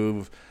make the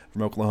move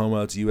from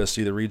Oklahoma to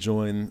USC to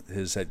rejoin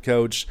his head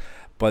coach,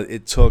 but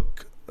it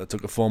took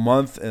a full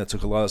month, and it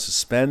took a lot of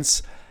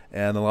suspense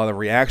and a lot of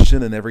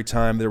reaction, and every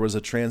time there was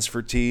a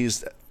transfer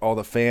teased, all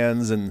the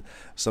fans and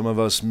some of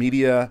us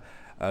media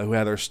who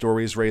had our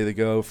stories ready to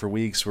go for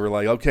weeks were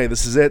like, okay,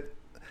 this is it.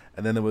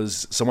 and then there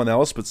was someone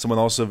else, but someone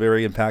also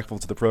very impactful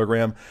to the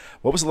program.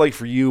 What was it like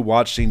for you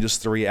watching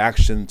just the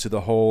reaction to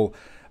the whole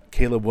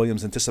Caleb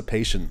Williams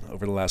anticipation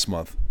over the last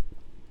month?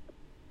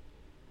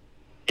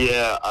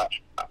 Yeah,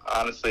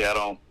 honestly, I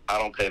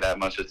don't pay that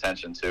much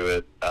attention to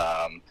it.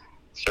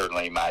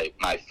 Certainly,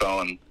 my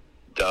phone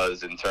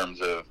does in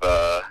terms of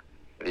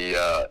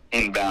the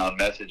inbound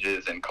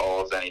messages and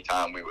calls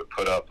anytime we would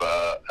put up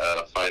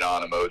a fight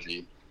on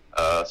emoji.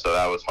 So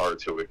that was hard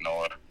to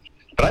ignore.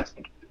 But I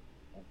think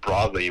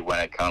broadly, when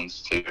it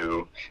comes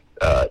to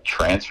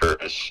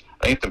transfers,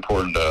 I think it's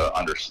important to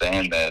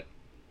understand that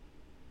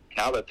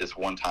now that this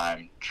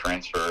one-time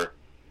transfer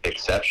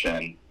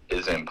exception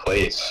is in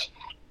place,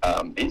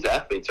 these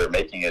athletes are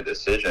making a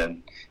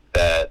decision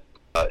that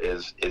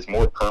is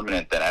more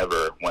permanent than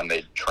ever when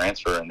they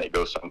transfer and they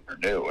go somewhere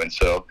new. And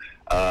so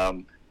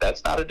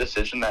that's not a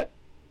decision that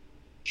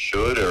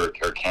should or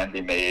can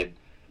be made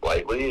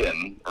lightly,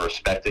 and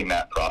respecting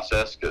that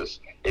process,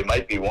 because it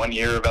might be 1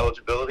 year of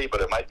eligibility,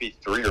 but it might be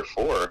 3 or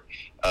 4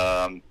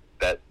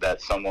 that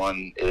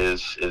someone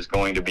is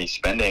going to be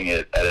spending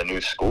it at a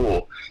new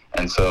school.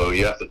 And so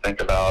you have to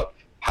think about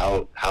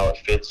how it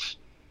fits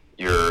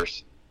your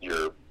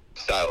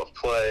style of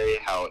play,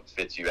 how it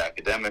fits you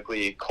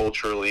academically,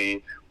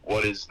 culturally,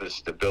 what is the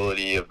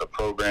stability of the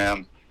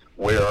program,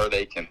 where are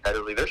they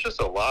competitively. There's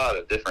just a lot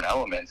of different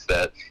elements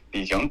that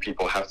these young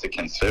people have to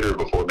consider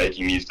before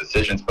making these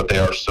decisions, but they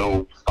are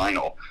so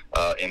final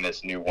in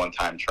this new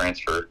one-time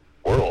transfer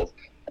world.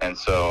 And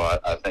so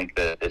I think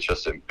that it's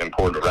just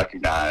important to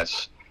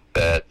recognize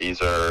that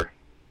these are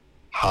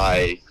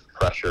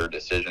high-pressure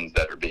decisions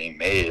that are being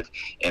made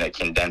in a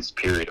condensed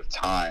period of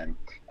time,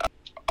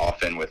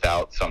 often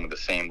without some of the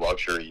same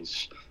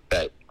luxuries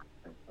that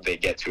they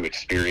get to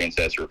experience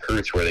as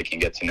recruits, where they can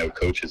get to know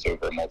coaches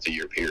over a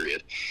multi-year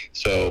period.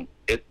 So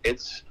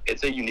it's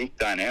a unique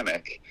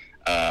dynamic,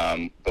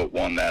 but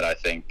one that I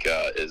think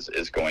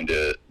is going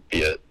to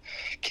be a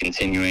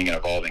continuing and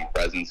evolving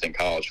presence in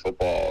college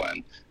football,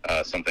 and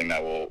something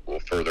that we'll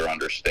further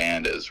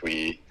understand as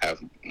we have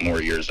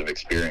more years of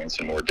experience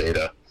and more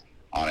data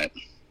on it.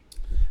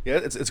 Yeah,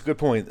 it's a good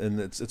point, and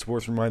it's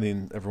worth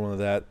reminding everyone of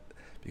that,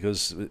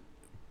 because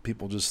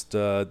people just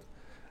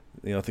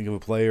think of a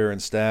player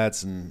and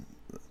stats and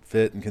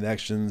fit and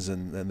connections,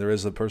 and there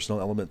is a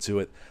personal element to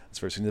it. It's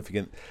very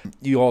significant.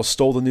 You all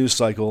stole the news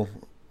cycle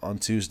on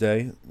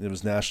Tuesday. It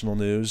was national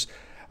news.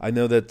 I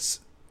know that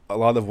a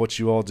lot of what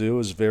you all do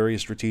is very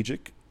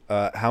strategic.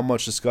 How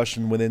much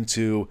discussion went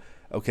into,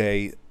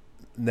 okay,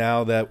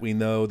 now that we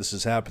know this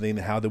is happening,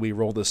 how do we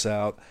roll this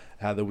out?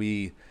 How do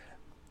we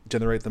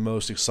generate the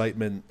most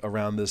excitement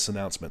around this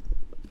announcement?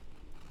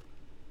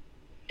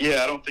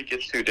 Yeah, I don't think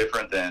it's too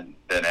different than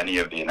any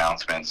of the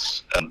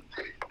announcements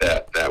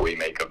that we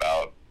make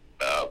about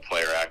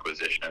player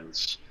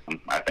acquisitions.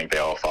 I think they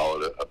all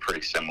followed a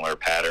pretty similar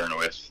pattern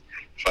with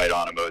fight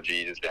on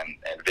emojis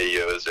and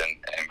videos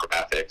and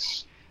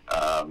graphics.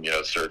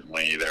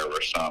 Certainly there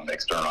were some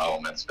external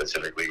elements,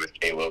 specifically with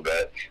Caleb,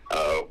 that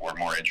were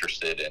more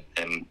interested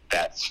in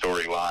that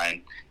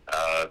storyline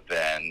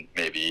than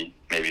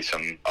maybe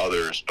some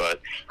others.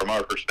 But from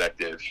our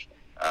perspective,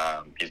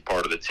 he's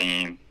part of the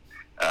team.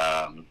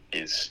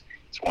 He's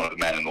one of the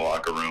men in the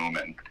locker room,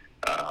 and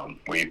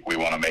we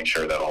want to make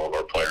sure that all of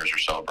our players are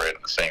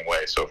celebrated the same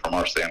way. So from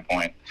our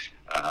standpoint,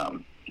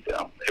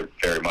 it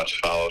very much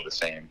followed the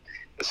same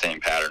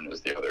pattern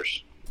as the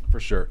others. For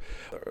sure.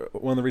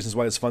 One of the reasons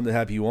why it's fun to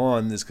have you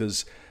on is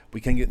because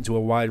we can get into a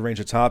wide range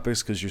of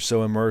topics, because you're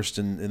so immersed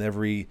in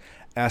every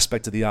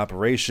aspect of the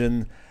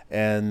operation,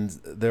 and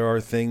there are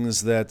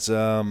things that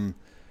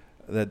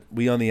that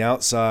we on the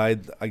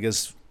outside, I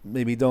guess,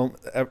 maybe don't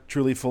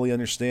truly fully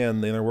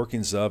understand the inner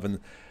workings of, and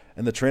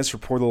the transfer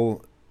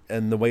portal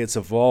and the way it's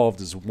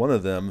evolved is one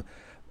of them.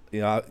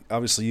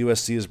 Obviously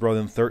USC has brought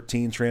in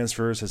 13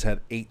 transfers, has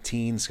had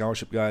 18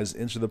 scholarship guys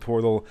into the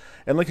portal,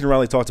 and Lincoln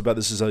Riley talked about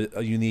this is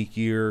a unique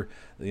year.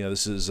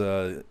 This is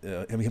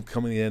him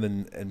coming in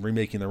and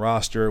remaking the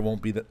roster. It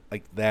won't be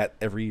like that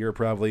every year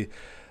probably,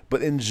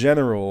 but in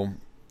general,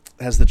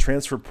 has the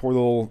transfer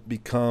portal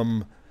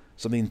become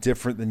something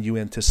different than you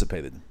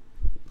anticipated?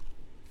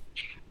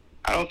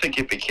 I don't think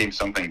it became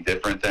something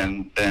different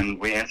than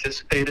we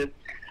anticipated,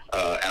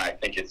 and I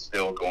think it's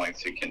still going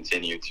to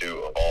continue to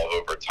evolve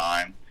over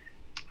time.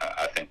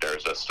 I think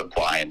there's a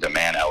supply and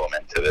demand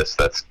element to this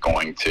that's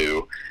going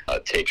to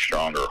take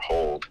stronger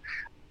hold.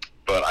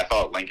 But I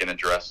thought Lincoln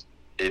addressed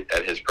it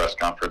at his press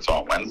conference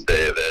on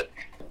Wednesday, that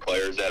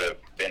players that have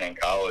been in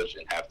college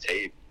and have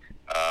tape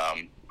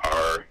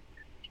are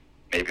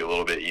maybe a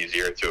little bit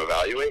easier to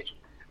evaluate.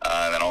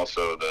 And then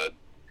also the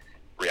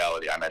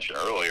reality I mentioned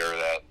earlier,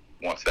 that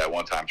once that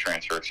one-time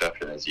transfer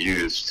exception is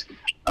used,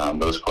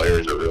 those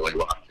players are really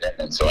locked in.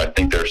 And so I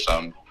think there's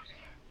some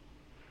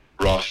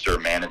roster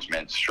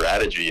management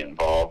strategy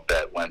involved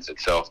that lends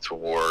itself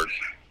toward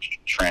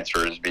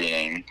transfers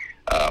being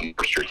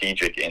more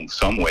strategic in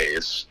some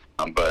ways.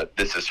 But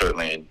this is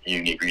certainly a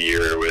unique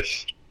year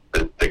with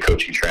the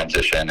coaching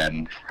transition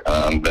and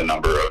the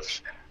number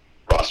of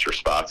roster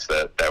spots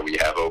that we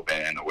have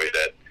open, and the way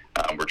that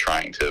we're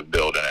trying to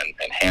build and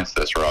enhance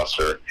this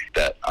roster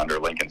that under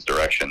Lincoln's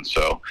direction.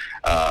 So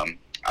I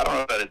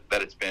don't know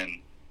that it's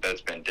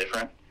been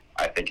different.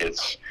 I think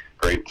it's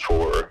great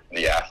for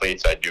the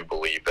athletes. I do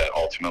believe that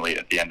ultimately,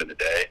 at the end of the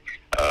day,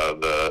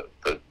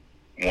 the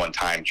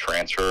one-time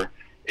transfer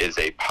is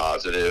a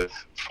positive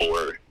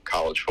for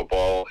college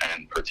football,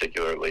 and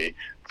particularly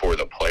for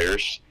the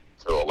players,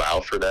 to allow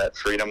for that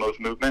freedom of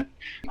movement.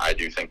 I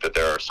do think that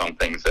there are some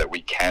things that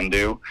we can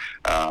do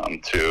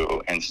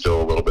to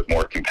instill a little bit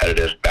more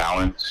competitive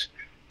balance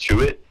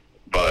to it,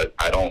 but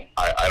I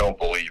don't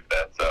believe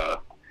that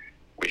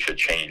we should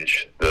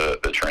change the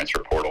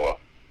transfer portal.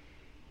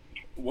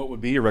 What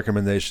would be your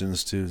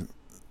recommendations to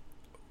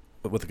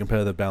with the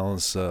competitive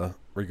balance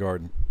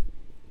regard?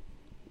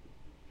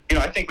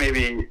 I think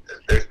maybe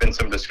there's been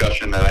some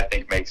discussion that I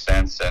think makes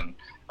sense, and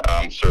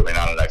I'm certainly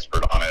not an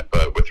expert on it,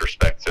 but with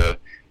respect to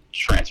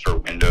transfer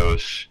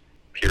windows,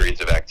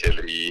 periods of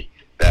activity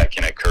that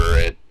can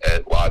occur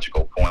at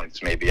logical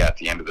points, maybe at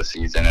the end of the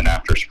season and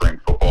after spring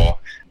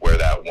football, where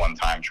that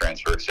one-time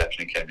transfer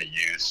exception can be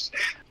used.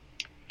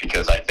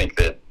 Because I think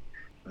that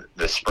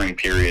the spring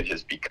period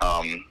has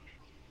become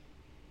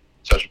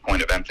such a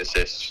point of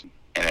emphasis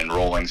in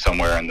enrolling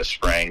somewhere in the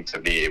spring to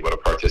be able to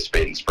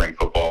participate in spring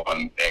football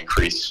and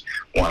increase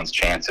one's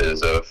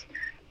chances of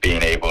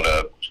being able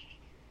to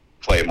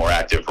play a more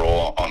active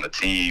role on the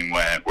team,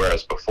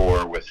 whereas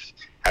before, with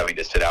having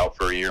to sit out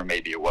for a year,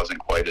 maybe it wasn't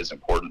quite as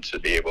important to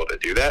be able to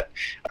do that.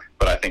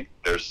 But I think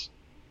there's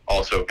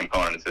also a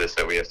component to this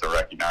that we have to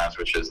recognize,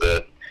 which is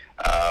that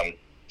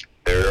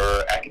there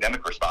are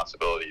academic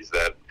responsibilities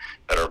that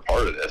are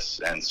part of this.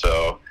 And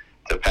so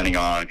depending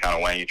on kind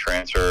of when you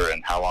transfer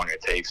and how long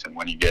it takes and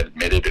when you get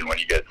admitted and when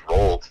you get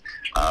enrolled,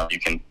 you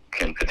can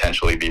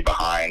potentially be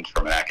behind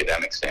from an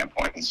academic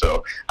standpoint. And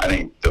so I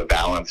think the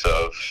balance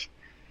of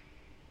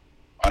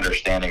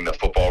understanding the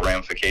football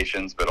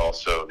ramifications, but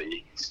also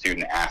the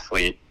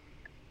student-athlete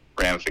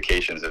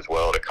ramifications as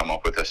well, to come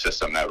up with a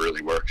system that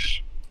really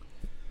works.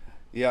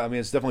 Yeah, I mean,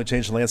 it's definitely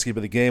changed the landscape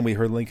of the game. We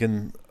heard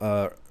Lincoln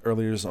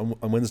earlier on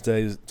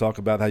Wednesday talk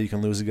about how you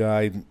can lose a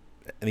guy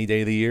any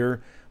day of the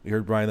year. We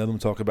heard Brian Odom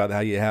talk about how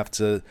you have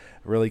to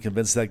really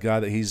convince that guy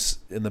that he's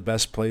in the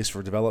best place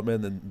for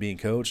development and being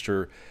coached,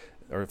 or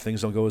if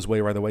things don't go his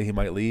way right away, he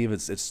might leave.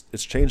 It's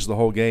changed the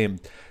whole game.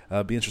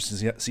 Be interesting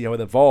to see how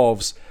it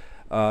evolves,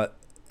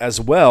 as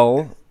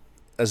well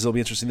as it'll be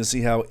interesting to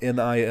see how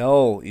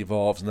NIL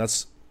evolves, and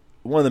that's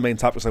one of the main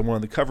topics I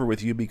wanted to cover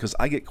with you, because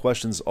I get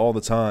questions all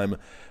the time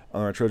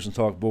on our Trojan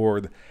Talk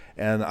board,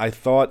 and I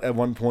thought at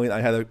one point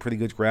I had a pretty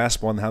good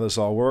grasp on how this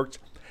all worked,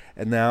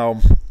 and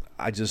now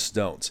I just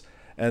don't.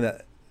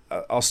 And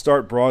I'll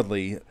start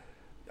broadly.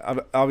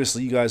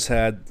 Obviously, you guys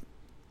had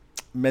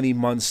many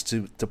months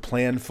to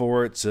plan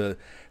for it, to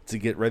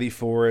get ready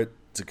for it,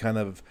 to kind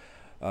of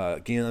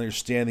gain an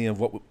understanding of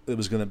what it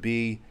was going to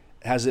be.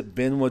 Has it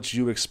been what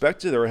you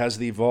expected, or has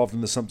it evolved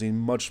into something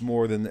much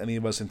more than any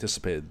of us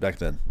anticipated back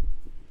then?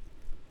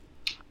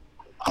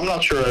 I'm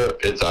not sure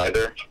it's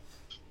either.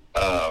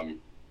 I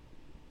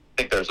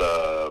think there's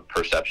a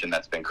perception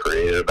that's been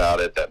created about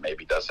it that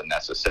maybe doesn't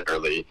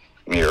necessarily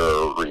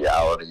mirror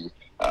reality.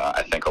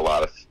 I think a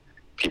lot of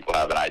people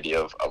have an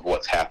idea of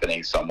what's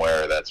happening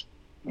somewhere that's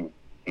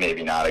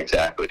maybe not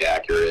exactly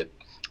accurate.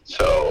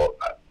 So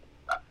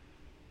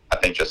I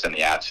think just in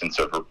the absence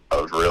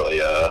of really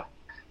a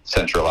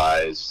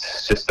centralized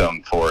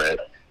system for it,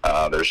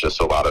 there's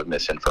just a lot of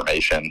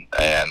misinformation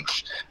and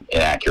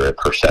inaccurate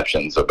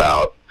perceptions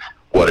about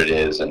what it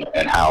is and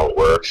how it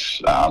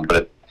works.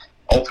 But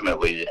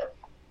ultimately,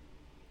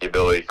 the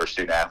ability for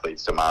student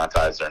athletes to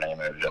monetize their name,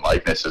 image, and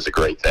likeness is a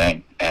great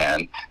thing.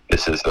 And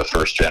this is the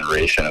first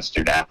generation of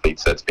student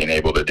athletes that's been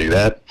able to do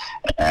that.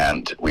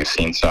 And we've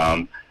seen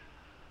some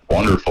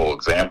wonderful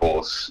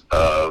examples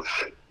of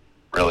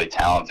really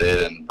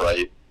talented and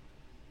bright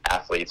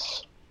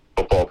athletes,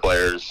 football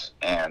players,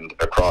 and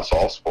across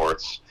all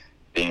sports,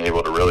 being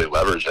able to really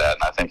leverage that.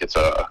 And I think it's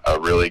a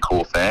really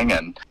cool thing,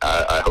 and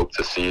I hope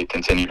to see it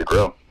continue to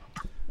grow.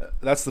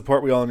 That's the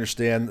part we all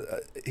understand.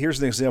 Here's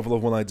an example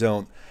of one I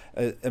don't.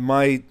 And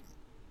my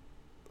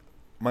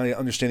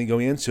understanding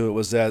going into it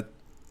was that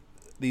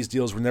these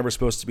deals were never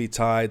supposed to be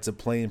tied to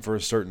playing for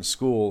a certain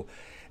school.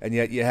 And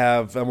yet you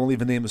have, I won't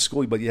even name the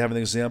school, but you have an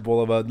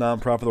example of a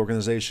nonprofit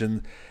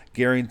organization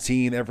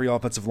guaranteeing every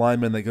offensive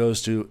lineman that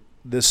goes to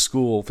this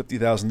school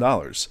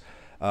 $50,000.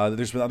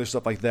 There's been other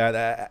stuff like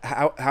that.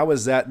 How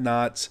is that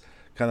not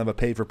kind of a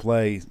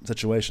pay-for-play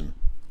situation?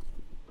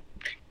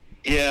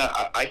 Yeah,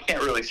 I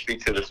can't really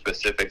speak to the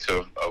specifics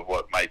of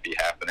what might be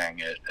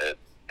happening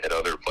at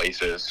other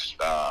places,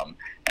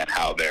 and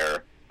how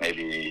they're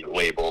maybe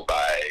labeled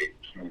by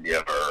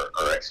media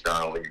or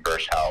externally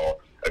versus how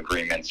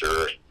agreements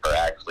are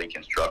actually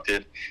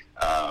constructed.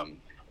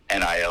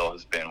 NIL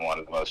has been one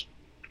of the most,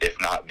 if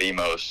not the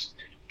most,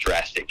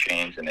 drastic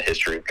change in the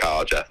history of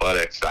college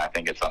athletics. I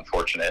think it's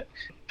unfortunate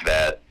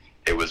that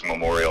it was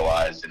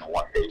memorialized in a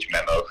one-page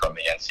memo from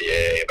the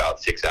NCAA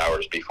about 6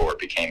 hours before it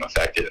became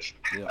effective.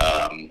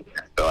 Yeah.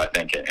 So I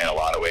think in a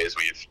lot of ways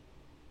we've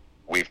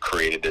we've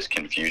created this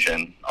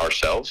confusion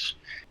ourselves,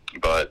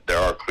 but there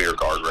are clear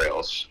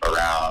guardrails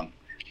around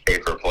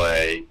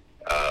pay-for-play,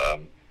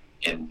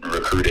 in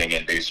recruiting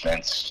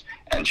inducements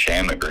and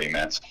sham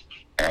agreements,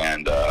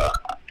 and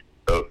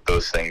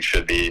those things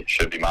should be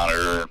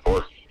monitored and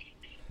enforced.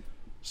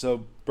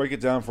 So break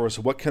it down for us.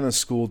 What can a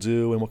school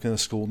do and what can a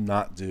school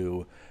not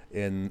do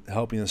in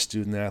helping a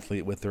student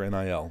athlete with their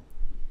NIL?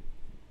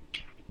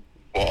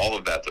 Well, all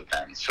of that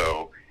depends.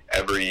 So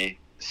every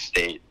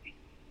state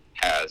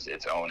has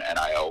its own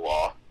NIL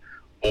law,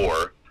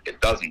 or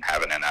it doesn't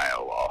have an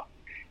NIL law,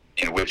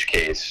 in which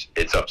case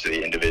it's up to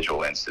the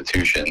individual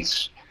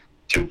institutions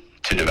to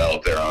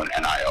develop their own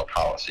NIL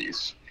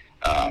policies.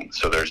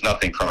 So there's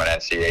nothing from an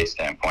NCAA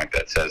standpoint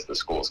that says the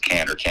schools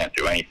can or can't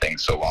do anything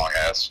so long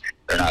as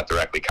they're not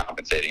directly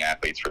compensating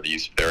athletes for the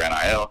use of their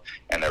NIL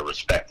and they're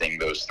respecting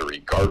those three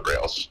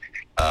guardrails.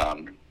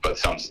 But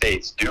some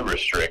states do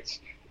restrict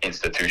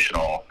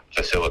institutional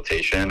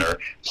facilitation, or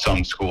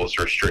some schools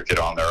restrict it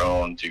on their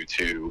own due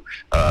to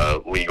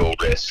legal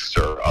risks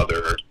or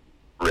other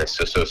risks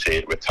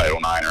associated with Title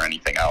IX or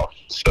anything else.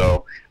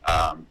 So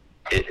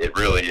it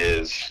really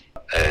is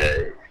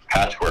a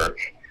patchwork,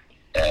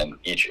 and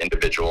each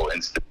individual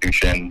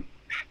institution,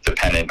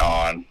 dependent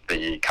on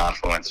the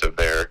confluence of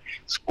their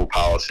school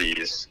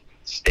policies,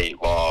 state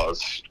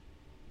laws,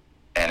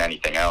 and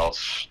anything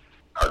else,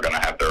 are going to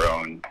have their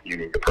own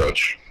unique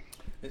approach.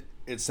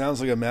 It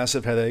sounds like a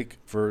massive headache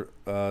for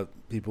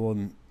people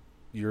on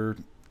your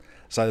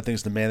side of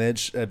things to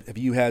manage. Have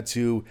you had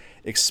to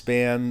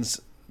expand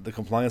the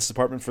compliance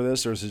department for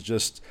this, or is it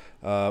just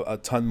a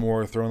ton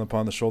more thrown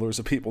upon the shoulders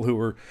of people who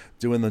were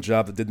doing the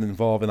job that didn't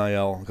involve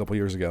NIL a couple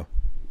years ago?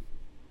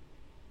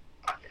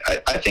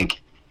 I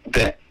think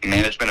the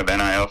management of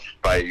NIL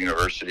by a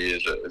university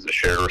is a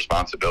shared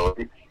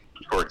responsibility.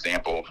 For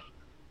example,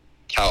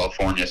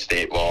 California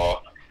state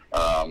law,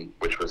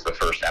 which was the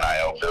first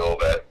NIL bill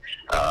that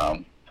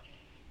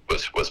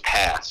was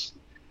passed,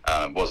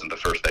 wasn't the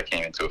first that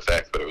came into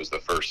effect, but it was the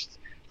first.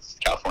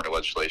 California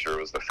legislature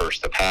was the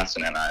first to pass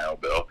an NIL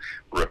bill,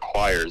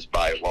 requires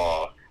by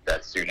law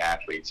that student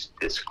athletes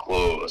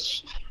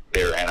disclose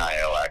their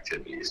NIL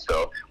activities.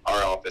 So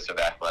our Office of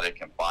Athletic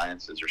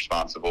Compliance is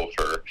responsible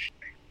for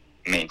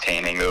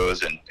maintaining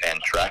those and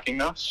tracking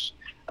those.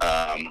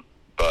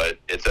 But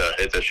it's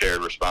a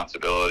shared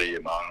responsibility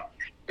among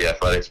the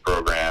athletics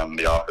program,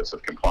 the Office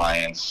of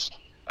Compliance,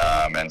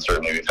 and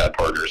certainly we've had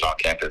partners on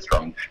campus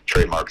from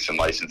trademarks and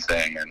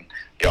licensing and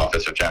the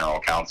Office of General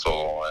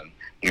Counsel and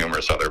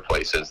numerous other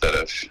places that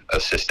have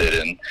assisted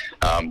in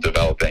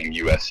developing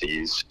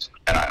USC's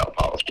NIL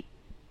policy.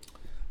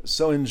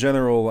 So in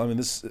general, I mean,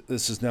 this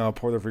is now a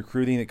part of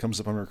recruiting. It comes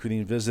up on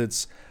recruiting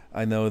visits.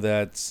 I know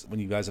that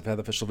when you guys have had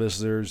official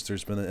visitors,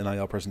 there's been an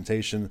NIL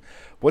presentation.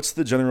 What's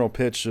the general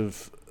pitch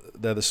of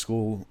that the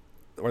school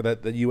or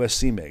that the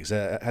USC makes?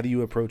 How do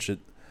you approach it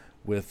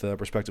with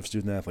prospective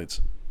student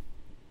athletes?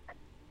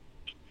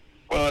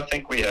 Well, I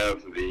think we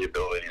have the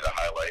ability to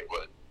highlight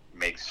what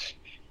makes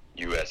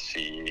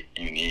USC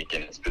unique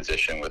in its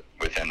position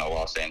within the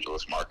Los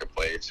Angeles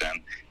marketplace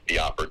and the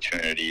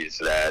opportunities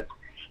that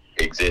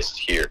exist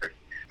here.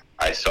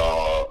 I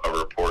saw a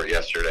report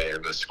yesterday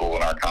of a school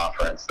in our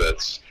conference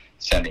that's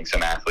sending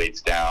some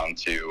athletes down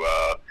to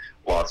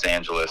Los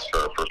Angeles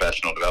for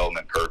professional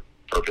development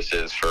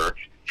purposes for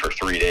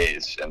 3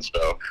 days. And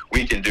so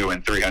we can do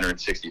in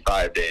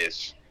 365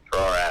 days for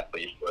our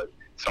athletes, but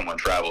someone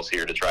travels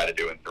here to try to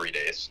do in 3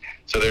 days.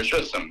 So there's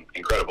just some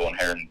incredible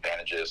inherent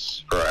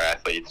advantages for our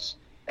athletes.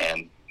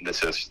 And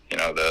this is,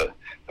 the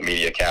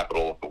media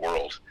capital of the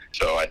world.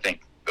 So I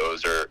think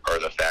those are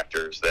the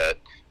factors that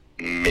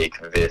make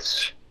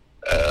this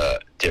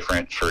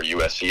different for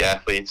USC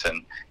athletes,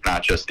 and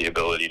not just the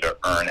ability to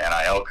earn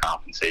NIL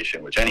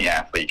compensation, which any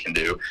athlete can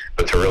do,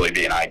 but to really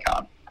be an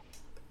icon.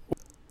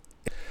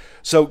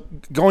 So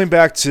going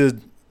back to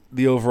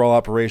the overall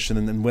operation,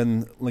 and then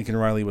when Lincoln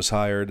Riley was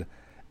hired,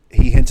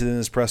 he hinted in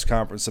his press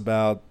conference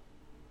about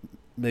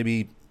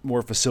maybe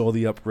more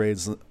facility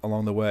upgrades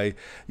along the way.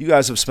 You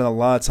guys have spent a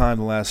lot of time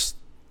the last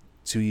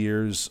 2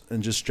 years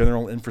in just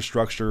general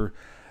infrastructure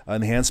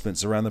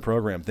enhancements around the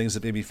program, things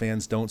that maybe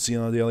fans don't see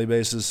on a daily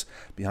basis,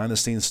 behind the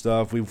scenes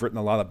stuff. We've written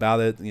a lot about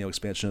it,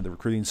 expansion of the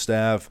recruiting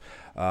staff,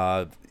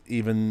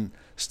 even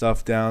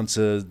stuff down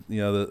to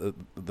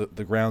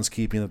the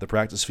groundskeeping of the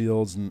practice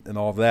fields and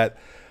all of that.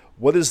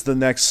 What is the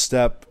next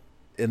step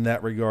in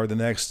that regard, the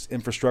next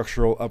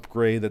infrastructural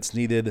upgrade that's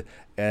needed,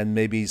 and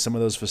maybe some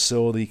of those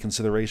facility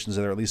considerations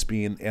that are at least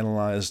being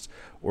analyzed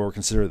or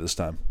considered this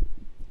time?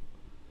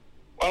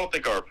 Well, I don't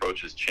think our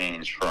approach has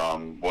changed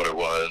from what it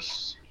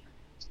was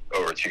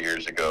over 2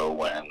 years ago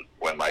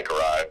when Mike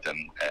arrived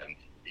and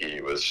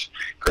he was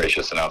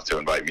gracious enough to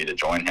invite me to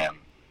join him.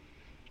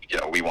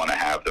 We want to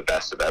have the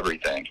best of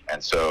everything.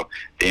 And so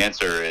the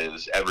answer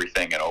is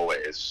everything and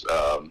always.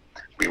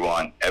 We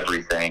want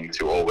everything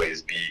to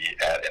always be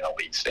at an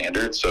elite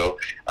standard. So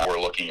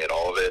we're looking at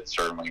all of it.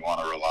 Certainly want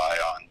to rely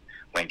on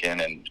Lincoln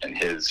and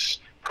his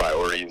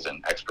priorities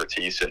and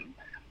expertise and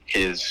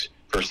his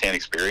firsthand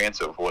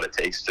experience of what it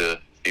takes to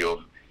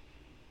field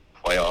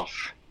playoff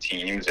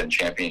teams and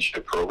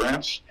championship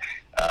programs,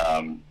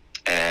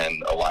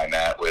 and align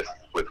that with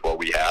what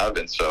we have.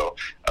 And so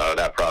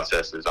that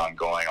process is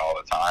ongoing all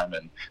the time,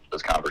 and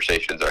those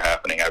conversations are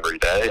happening every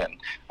day.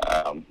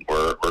 And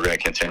we're going to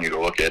continue to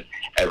look at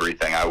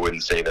everything. I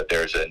wouldn't say that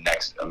there's a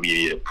next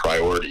immediate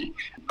priority,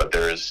 but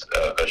there is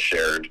a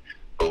shared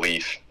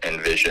belief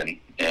and vision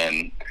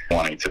in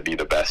wanting to be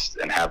the best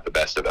and have the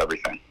best of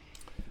everything.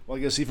 Well,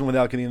 I guess even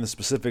without getting into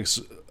specifics,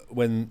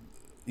 when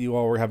you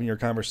all were having your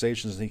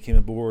conversations and he came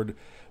aboard,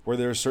 were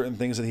there certain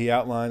things that he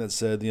outlined that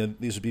said,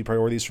 these would be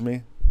priorities for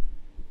me?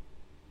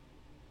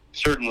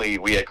 Certainly,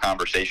 we had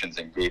conversations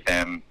and gave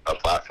him a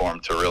platform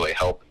to really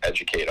help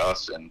educate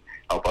us and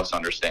help us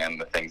understand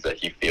the things that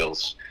he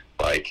feels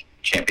like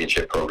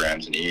championship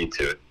programs need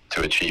to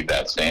achieve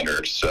that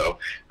standard. So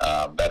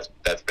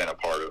that's been a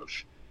part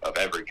of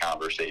every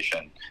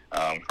conversation,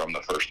 from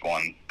the first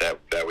one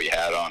that we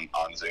had on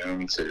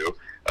Zoom to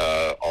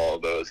all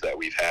of those that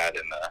we've had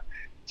in the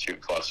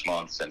 2+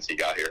 months since he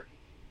got here.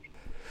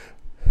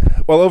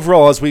 Well,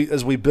 overall, as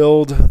we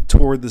build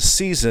toward the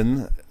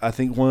season, I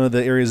think one of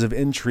the areas of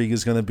intrigue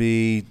is going to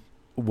be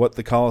what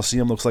the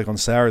Coliseum looks like on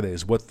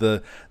Saturdays, what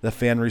the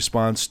fan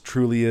response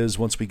truly is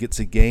once we get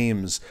to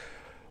games.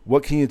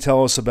 What can you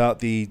tell us about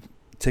the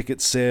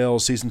ticket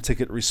sales, season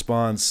ticket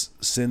response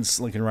since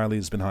Lincoln Riley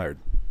has been hired?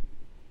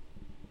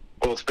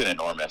 Well, it's been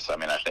enormous. I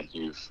mean, I think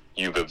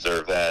you've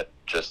observed that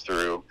just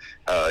through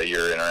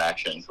your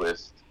interactions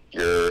with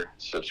your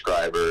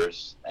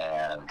subscribers,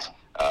 and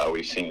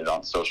we've seen it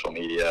on social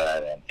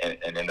media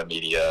and in the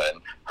media,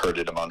 and heard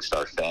it amongst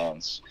our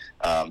fans.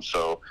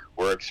 So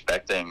we're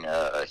expecting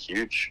a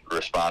huge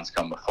response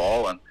come the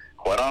fall, and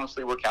quite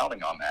honestly, we're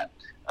counting on that.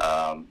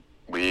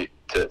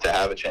 To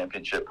have a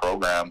championship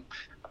program,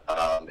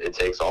 it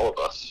takes all of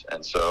us,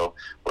 and so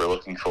we're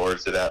looking forward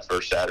to that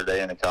first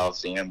Saturday in the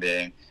Coliseum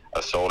being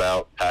a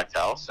sold-out, packed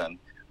house, and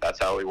that's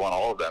how we want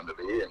all of them to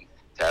be, and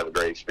to have a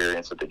great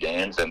experience at the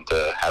games, and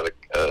to have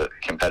a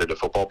competitive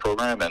football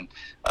program.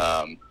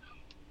 And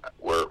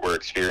we're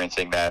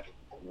experiencing that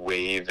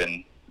wave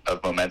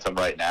of momentum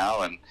right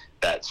now, and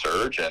that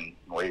surge, and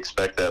we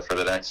expect that for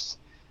the next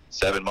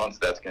 7 months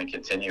that's going to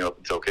continue up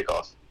until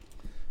kickoff.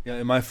 Yeah,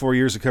 in my 4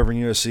 years of covering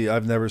USC,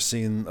 I've never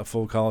seen a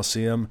full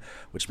Coliseum,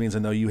 which means I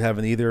know you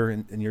haven't either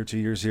in your 2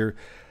 years here.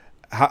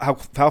 How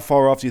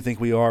far off do you think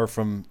we are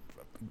from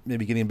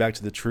maybe getting back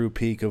to the true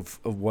peak of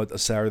what a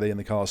Saturday in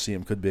the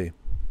Coliseum could be?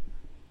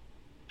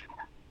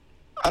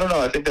 I don't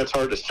know. I think that's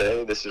hard to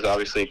say. This is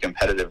obviously a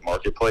competitive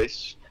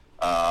marketplace,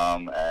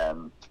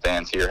 and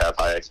fans here have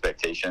high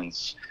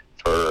expectations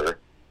for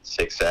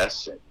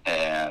success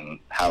and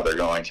how they're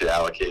going to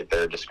allocate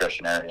their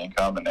discretionary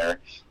income and their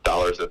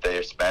dollars that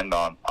they spend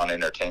on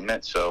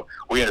entertainment. So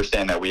we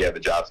understand that we have a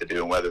job to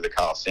do, and whether the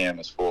Coliseum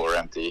is full or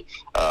empty,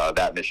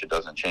 that mission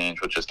doesn't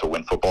change, which is to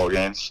win football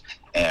games.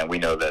 And we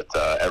know that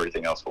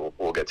everything else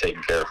will get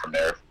taken care of from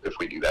there if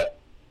we do that.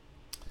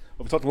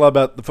 Well, we talked a lot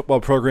about the football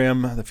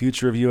program, the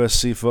future of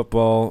USC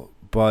football,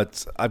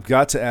 but I've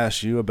got to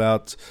ask you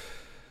about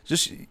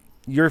just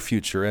your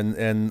future.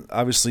 And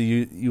obviously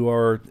you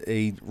are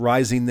a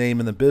rising name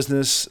in the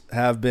business,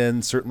 have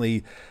been,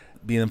 certainly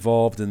being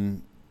involved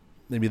in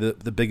maybe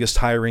the biggest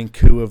hiring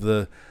coup of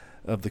the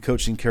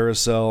coaching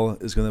carousel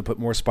is going to put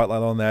more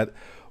spotlight on that.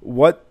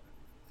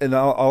 And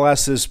I'll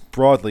ask this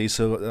broadly,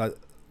 so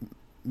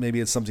maybe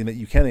it's something that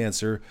you can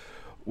answer.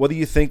 What do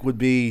you think would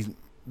be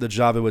the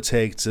job it would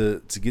take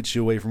to get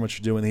you away from what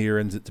you're doing here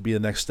and to be the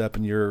next step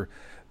in your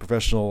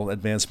professional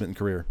advancement and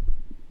career?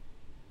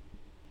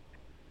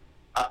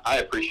 I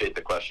appreciate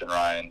the question,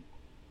 Ryan,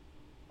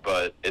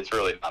 but it's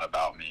really not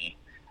about me.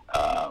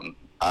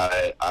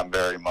 I'm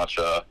very much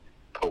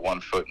put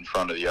one foot in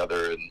front of the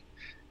other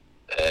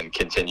and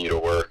continue to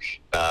work.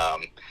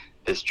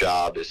 This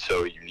job is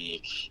so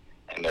unique,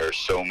 and there are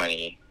so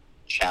many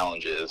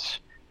challenges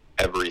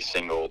every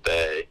single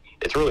day.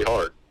 It's really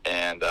hard,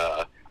 and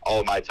all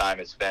of my time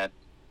is spent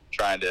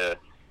trying to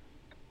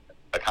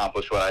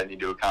accomplish what I need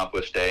to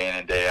accomplish day in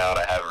and day out.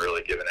 I haven't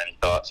really given any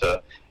thought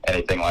to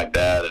anything like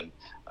that, and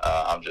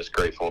I'm just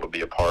grateful to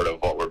be a part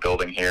of what we're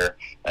building here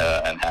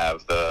and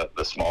have the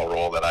small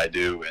role that I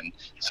do in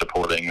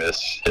supporting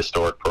this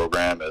historic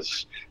program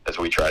as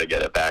we try to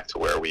get it back to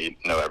where we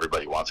know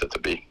everybody wants it to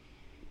be.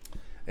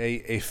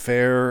 A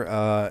fair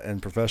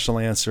and professional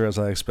answer, as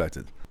I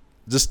expected.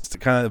 Just to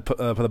kind of put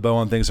a bow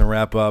on things and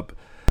wrap up,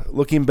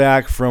 looking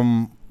back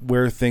from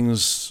where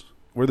this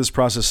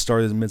process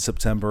started in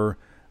mid-September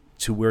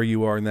to where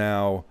you are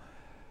now,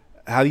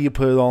 how do you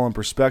put it all in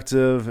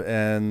perspective?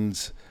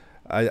 And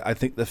I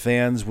think the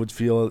fans would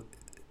feel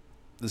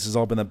this has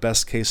all been a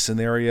best case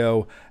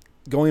scenario.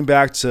 Going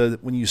back to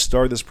when you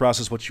started this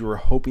process, what you were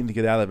hoping to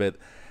get out of it,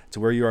 to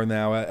where you are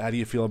now, how do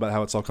you feel about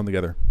how it's all come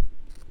together?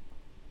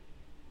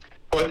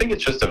 Well, I think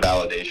it's just a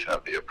validation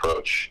of the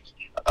approach.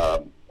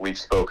 We've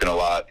spoken a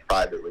lot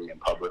privately and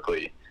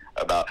publicly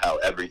about how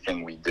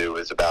everything we do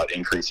is about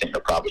increasing the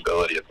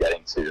probability of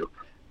getting to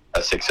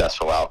a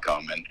successful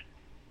outcome. And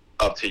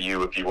up to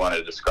you if you want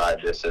to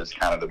describe this as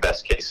kind of the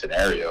best case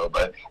scenario,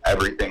 but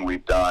everything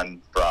we've done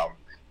from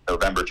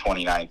November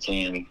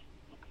 2019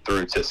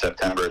 through to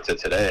September to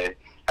today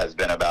has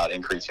been about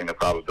increasing the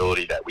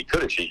probability that we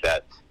could achieve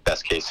that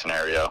best case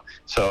scenario.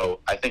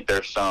 So I think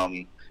there's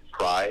some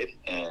pride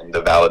in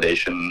the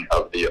validation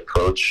of the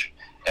approach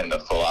and the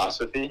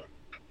philosophy.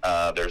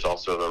 There's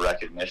also the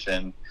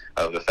recognition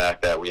of the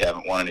fact that we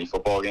haven't won any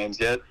football games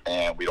yet,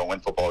 and we don't win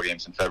football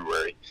games in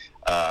February.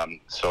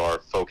 So our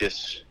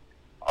focus,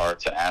 our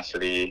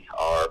tenacity,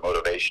 our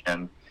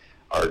motivation,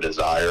 our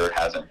desire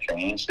hasn't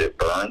changed. It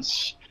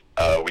burns.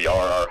 We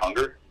are our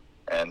hunger,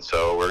 and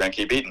so we're going to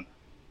keep eating.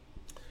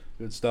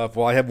 Good stuff.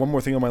 Well, I have one more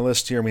thing on my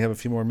list here, and we have a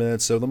few more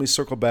minutes, so let me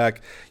circle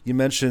back. You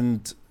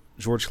mentioned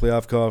George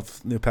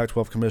Kliavkoff, new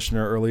Pac-12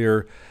 commissioner,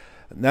 earlier.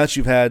 Now that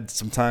you've had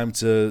some time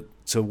to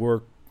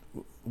work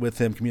with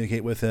him,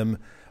 communicate with him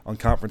on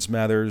conference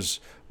matters,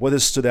 what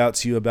has stood out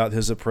to you about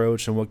his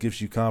approach, and what gives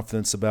you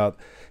confidence about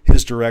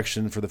his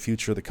direction for the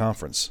future of the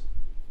conference?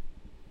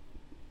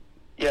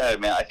 Yeah,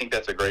 I think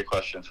that's a great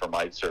question for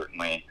Mike,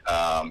 certainly.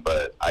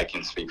 But I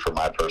can speak from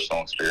my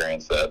personal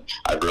experience that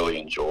I really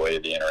enjoy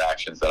the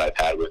interactions that I've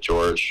had with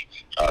George.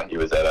 He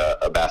was at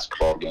a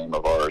basketball game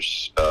of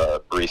ours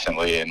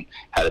recently and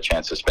had a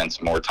chance to spend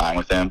some more time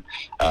with him.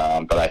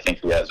 But I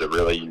think he has a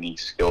really unique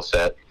skill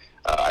set.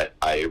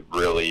 I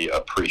really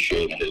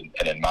appreciate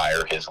and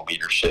admire his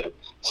leadership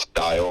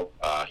style.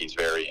 He's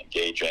very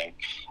engaging.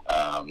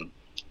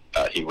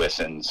 He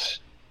listens,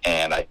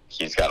 and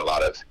he's got a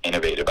lot of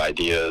innovative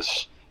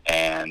ideas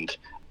and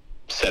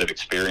set of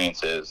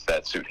experiences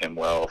that suit him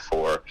well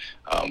for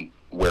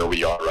where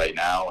we are right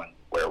now and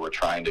where we're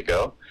trying to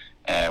go.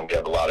 And we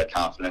have a lot of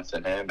confidence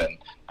in him, and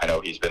I know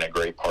he's been a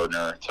great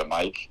partner to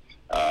Mike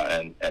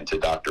and to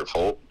Dr.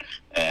 Folt,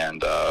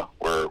 and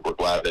we're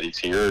glad that he's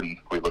here, and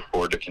we look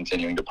forward to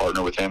continuing to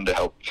partner with him to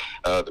help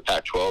the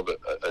Pac-12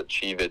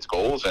 achieve its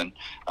goals. And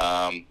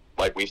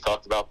like we've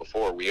talked about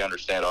before, we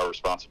understand our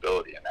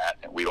responsibility in that,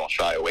 and we don't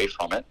shy away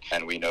from it,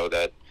 and we know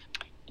that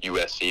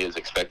USC is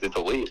expected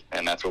to lead,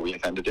 and that's what we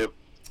intend to do.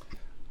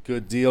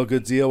 Good deal,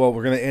 good deal. Well,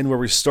 we're going to end where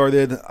we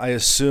started. I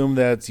assume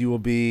that you will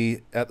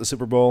be at the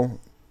Super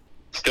Bowl.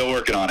 Still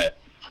working on it.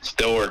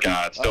 Still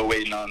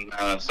waiting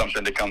on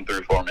something to come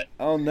through for me.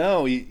 Oh,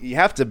 no. You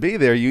have to be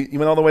there. You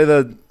went all the way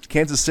to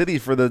Kansas City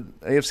for the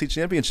AFC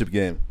Championship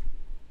game.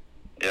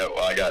 Yeah,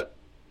 well, I got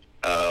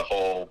a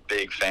whole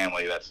big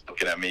family that's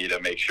looking at me to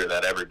make sure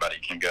that everybody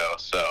can go.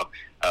 So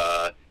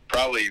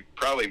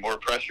probably more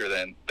pressure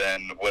than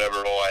whatever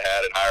role I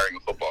had in hiring a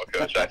football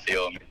coach, I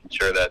feel, and making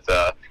sure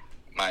that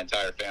my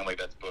entire family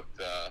that's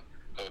booked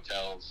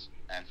hotels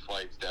and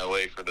flights to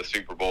LA for the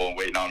Super Bowl and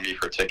waiting on me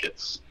for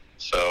tickets.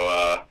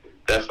 So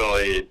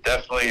definitely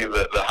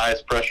the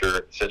highest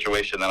pressure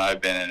situation that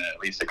I've been in at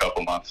least a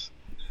couple months.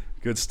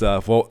 Good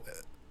stuff. Well,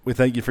 we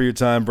thank you for your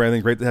time,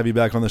 Brandon. Great to have you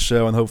back on the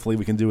show, and hopefully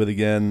we can do it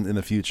again in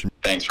the future.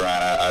 Thanks,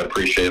 Ryan. I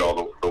appreciate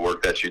all the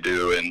work that you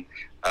do and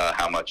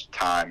how much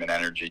time and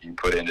energy you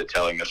put into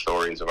telling the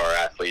stories of our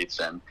athletes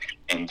and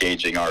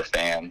engaging our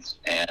fans.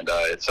 And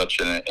it's such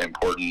an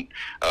important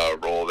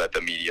role that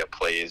the media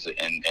plays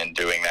in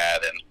doing that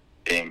and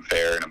being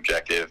fair and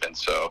objective. And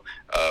so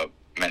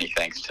many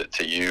thanks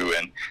to you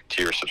and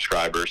to your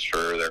subscribers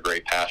for their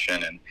great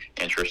passion and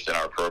interest in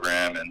our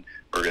program. And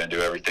we're going to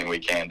do everything we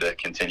can to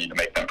continue to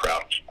make them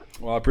proud.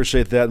 Well, I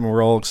appreciate that, and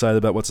we're all excited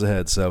about what's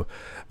ahead. So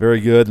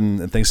very good,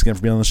 and thanks again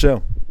for being on the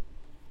show.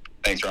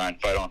 Thanks, Ryan.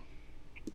 Fight on.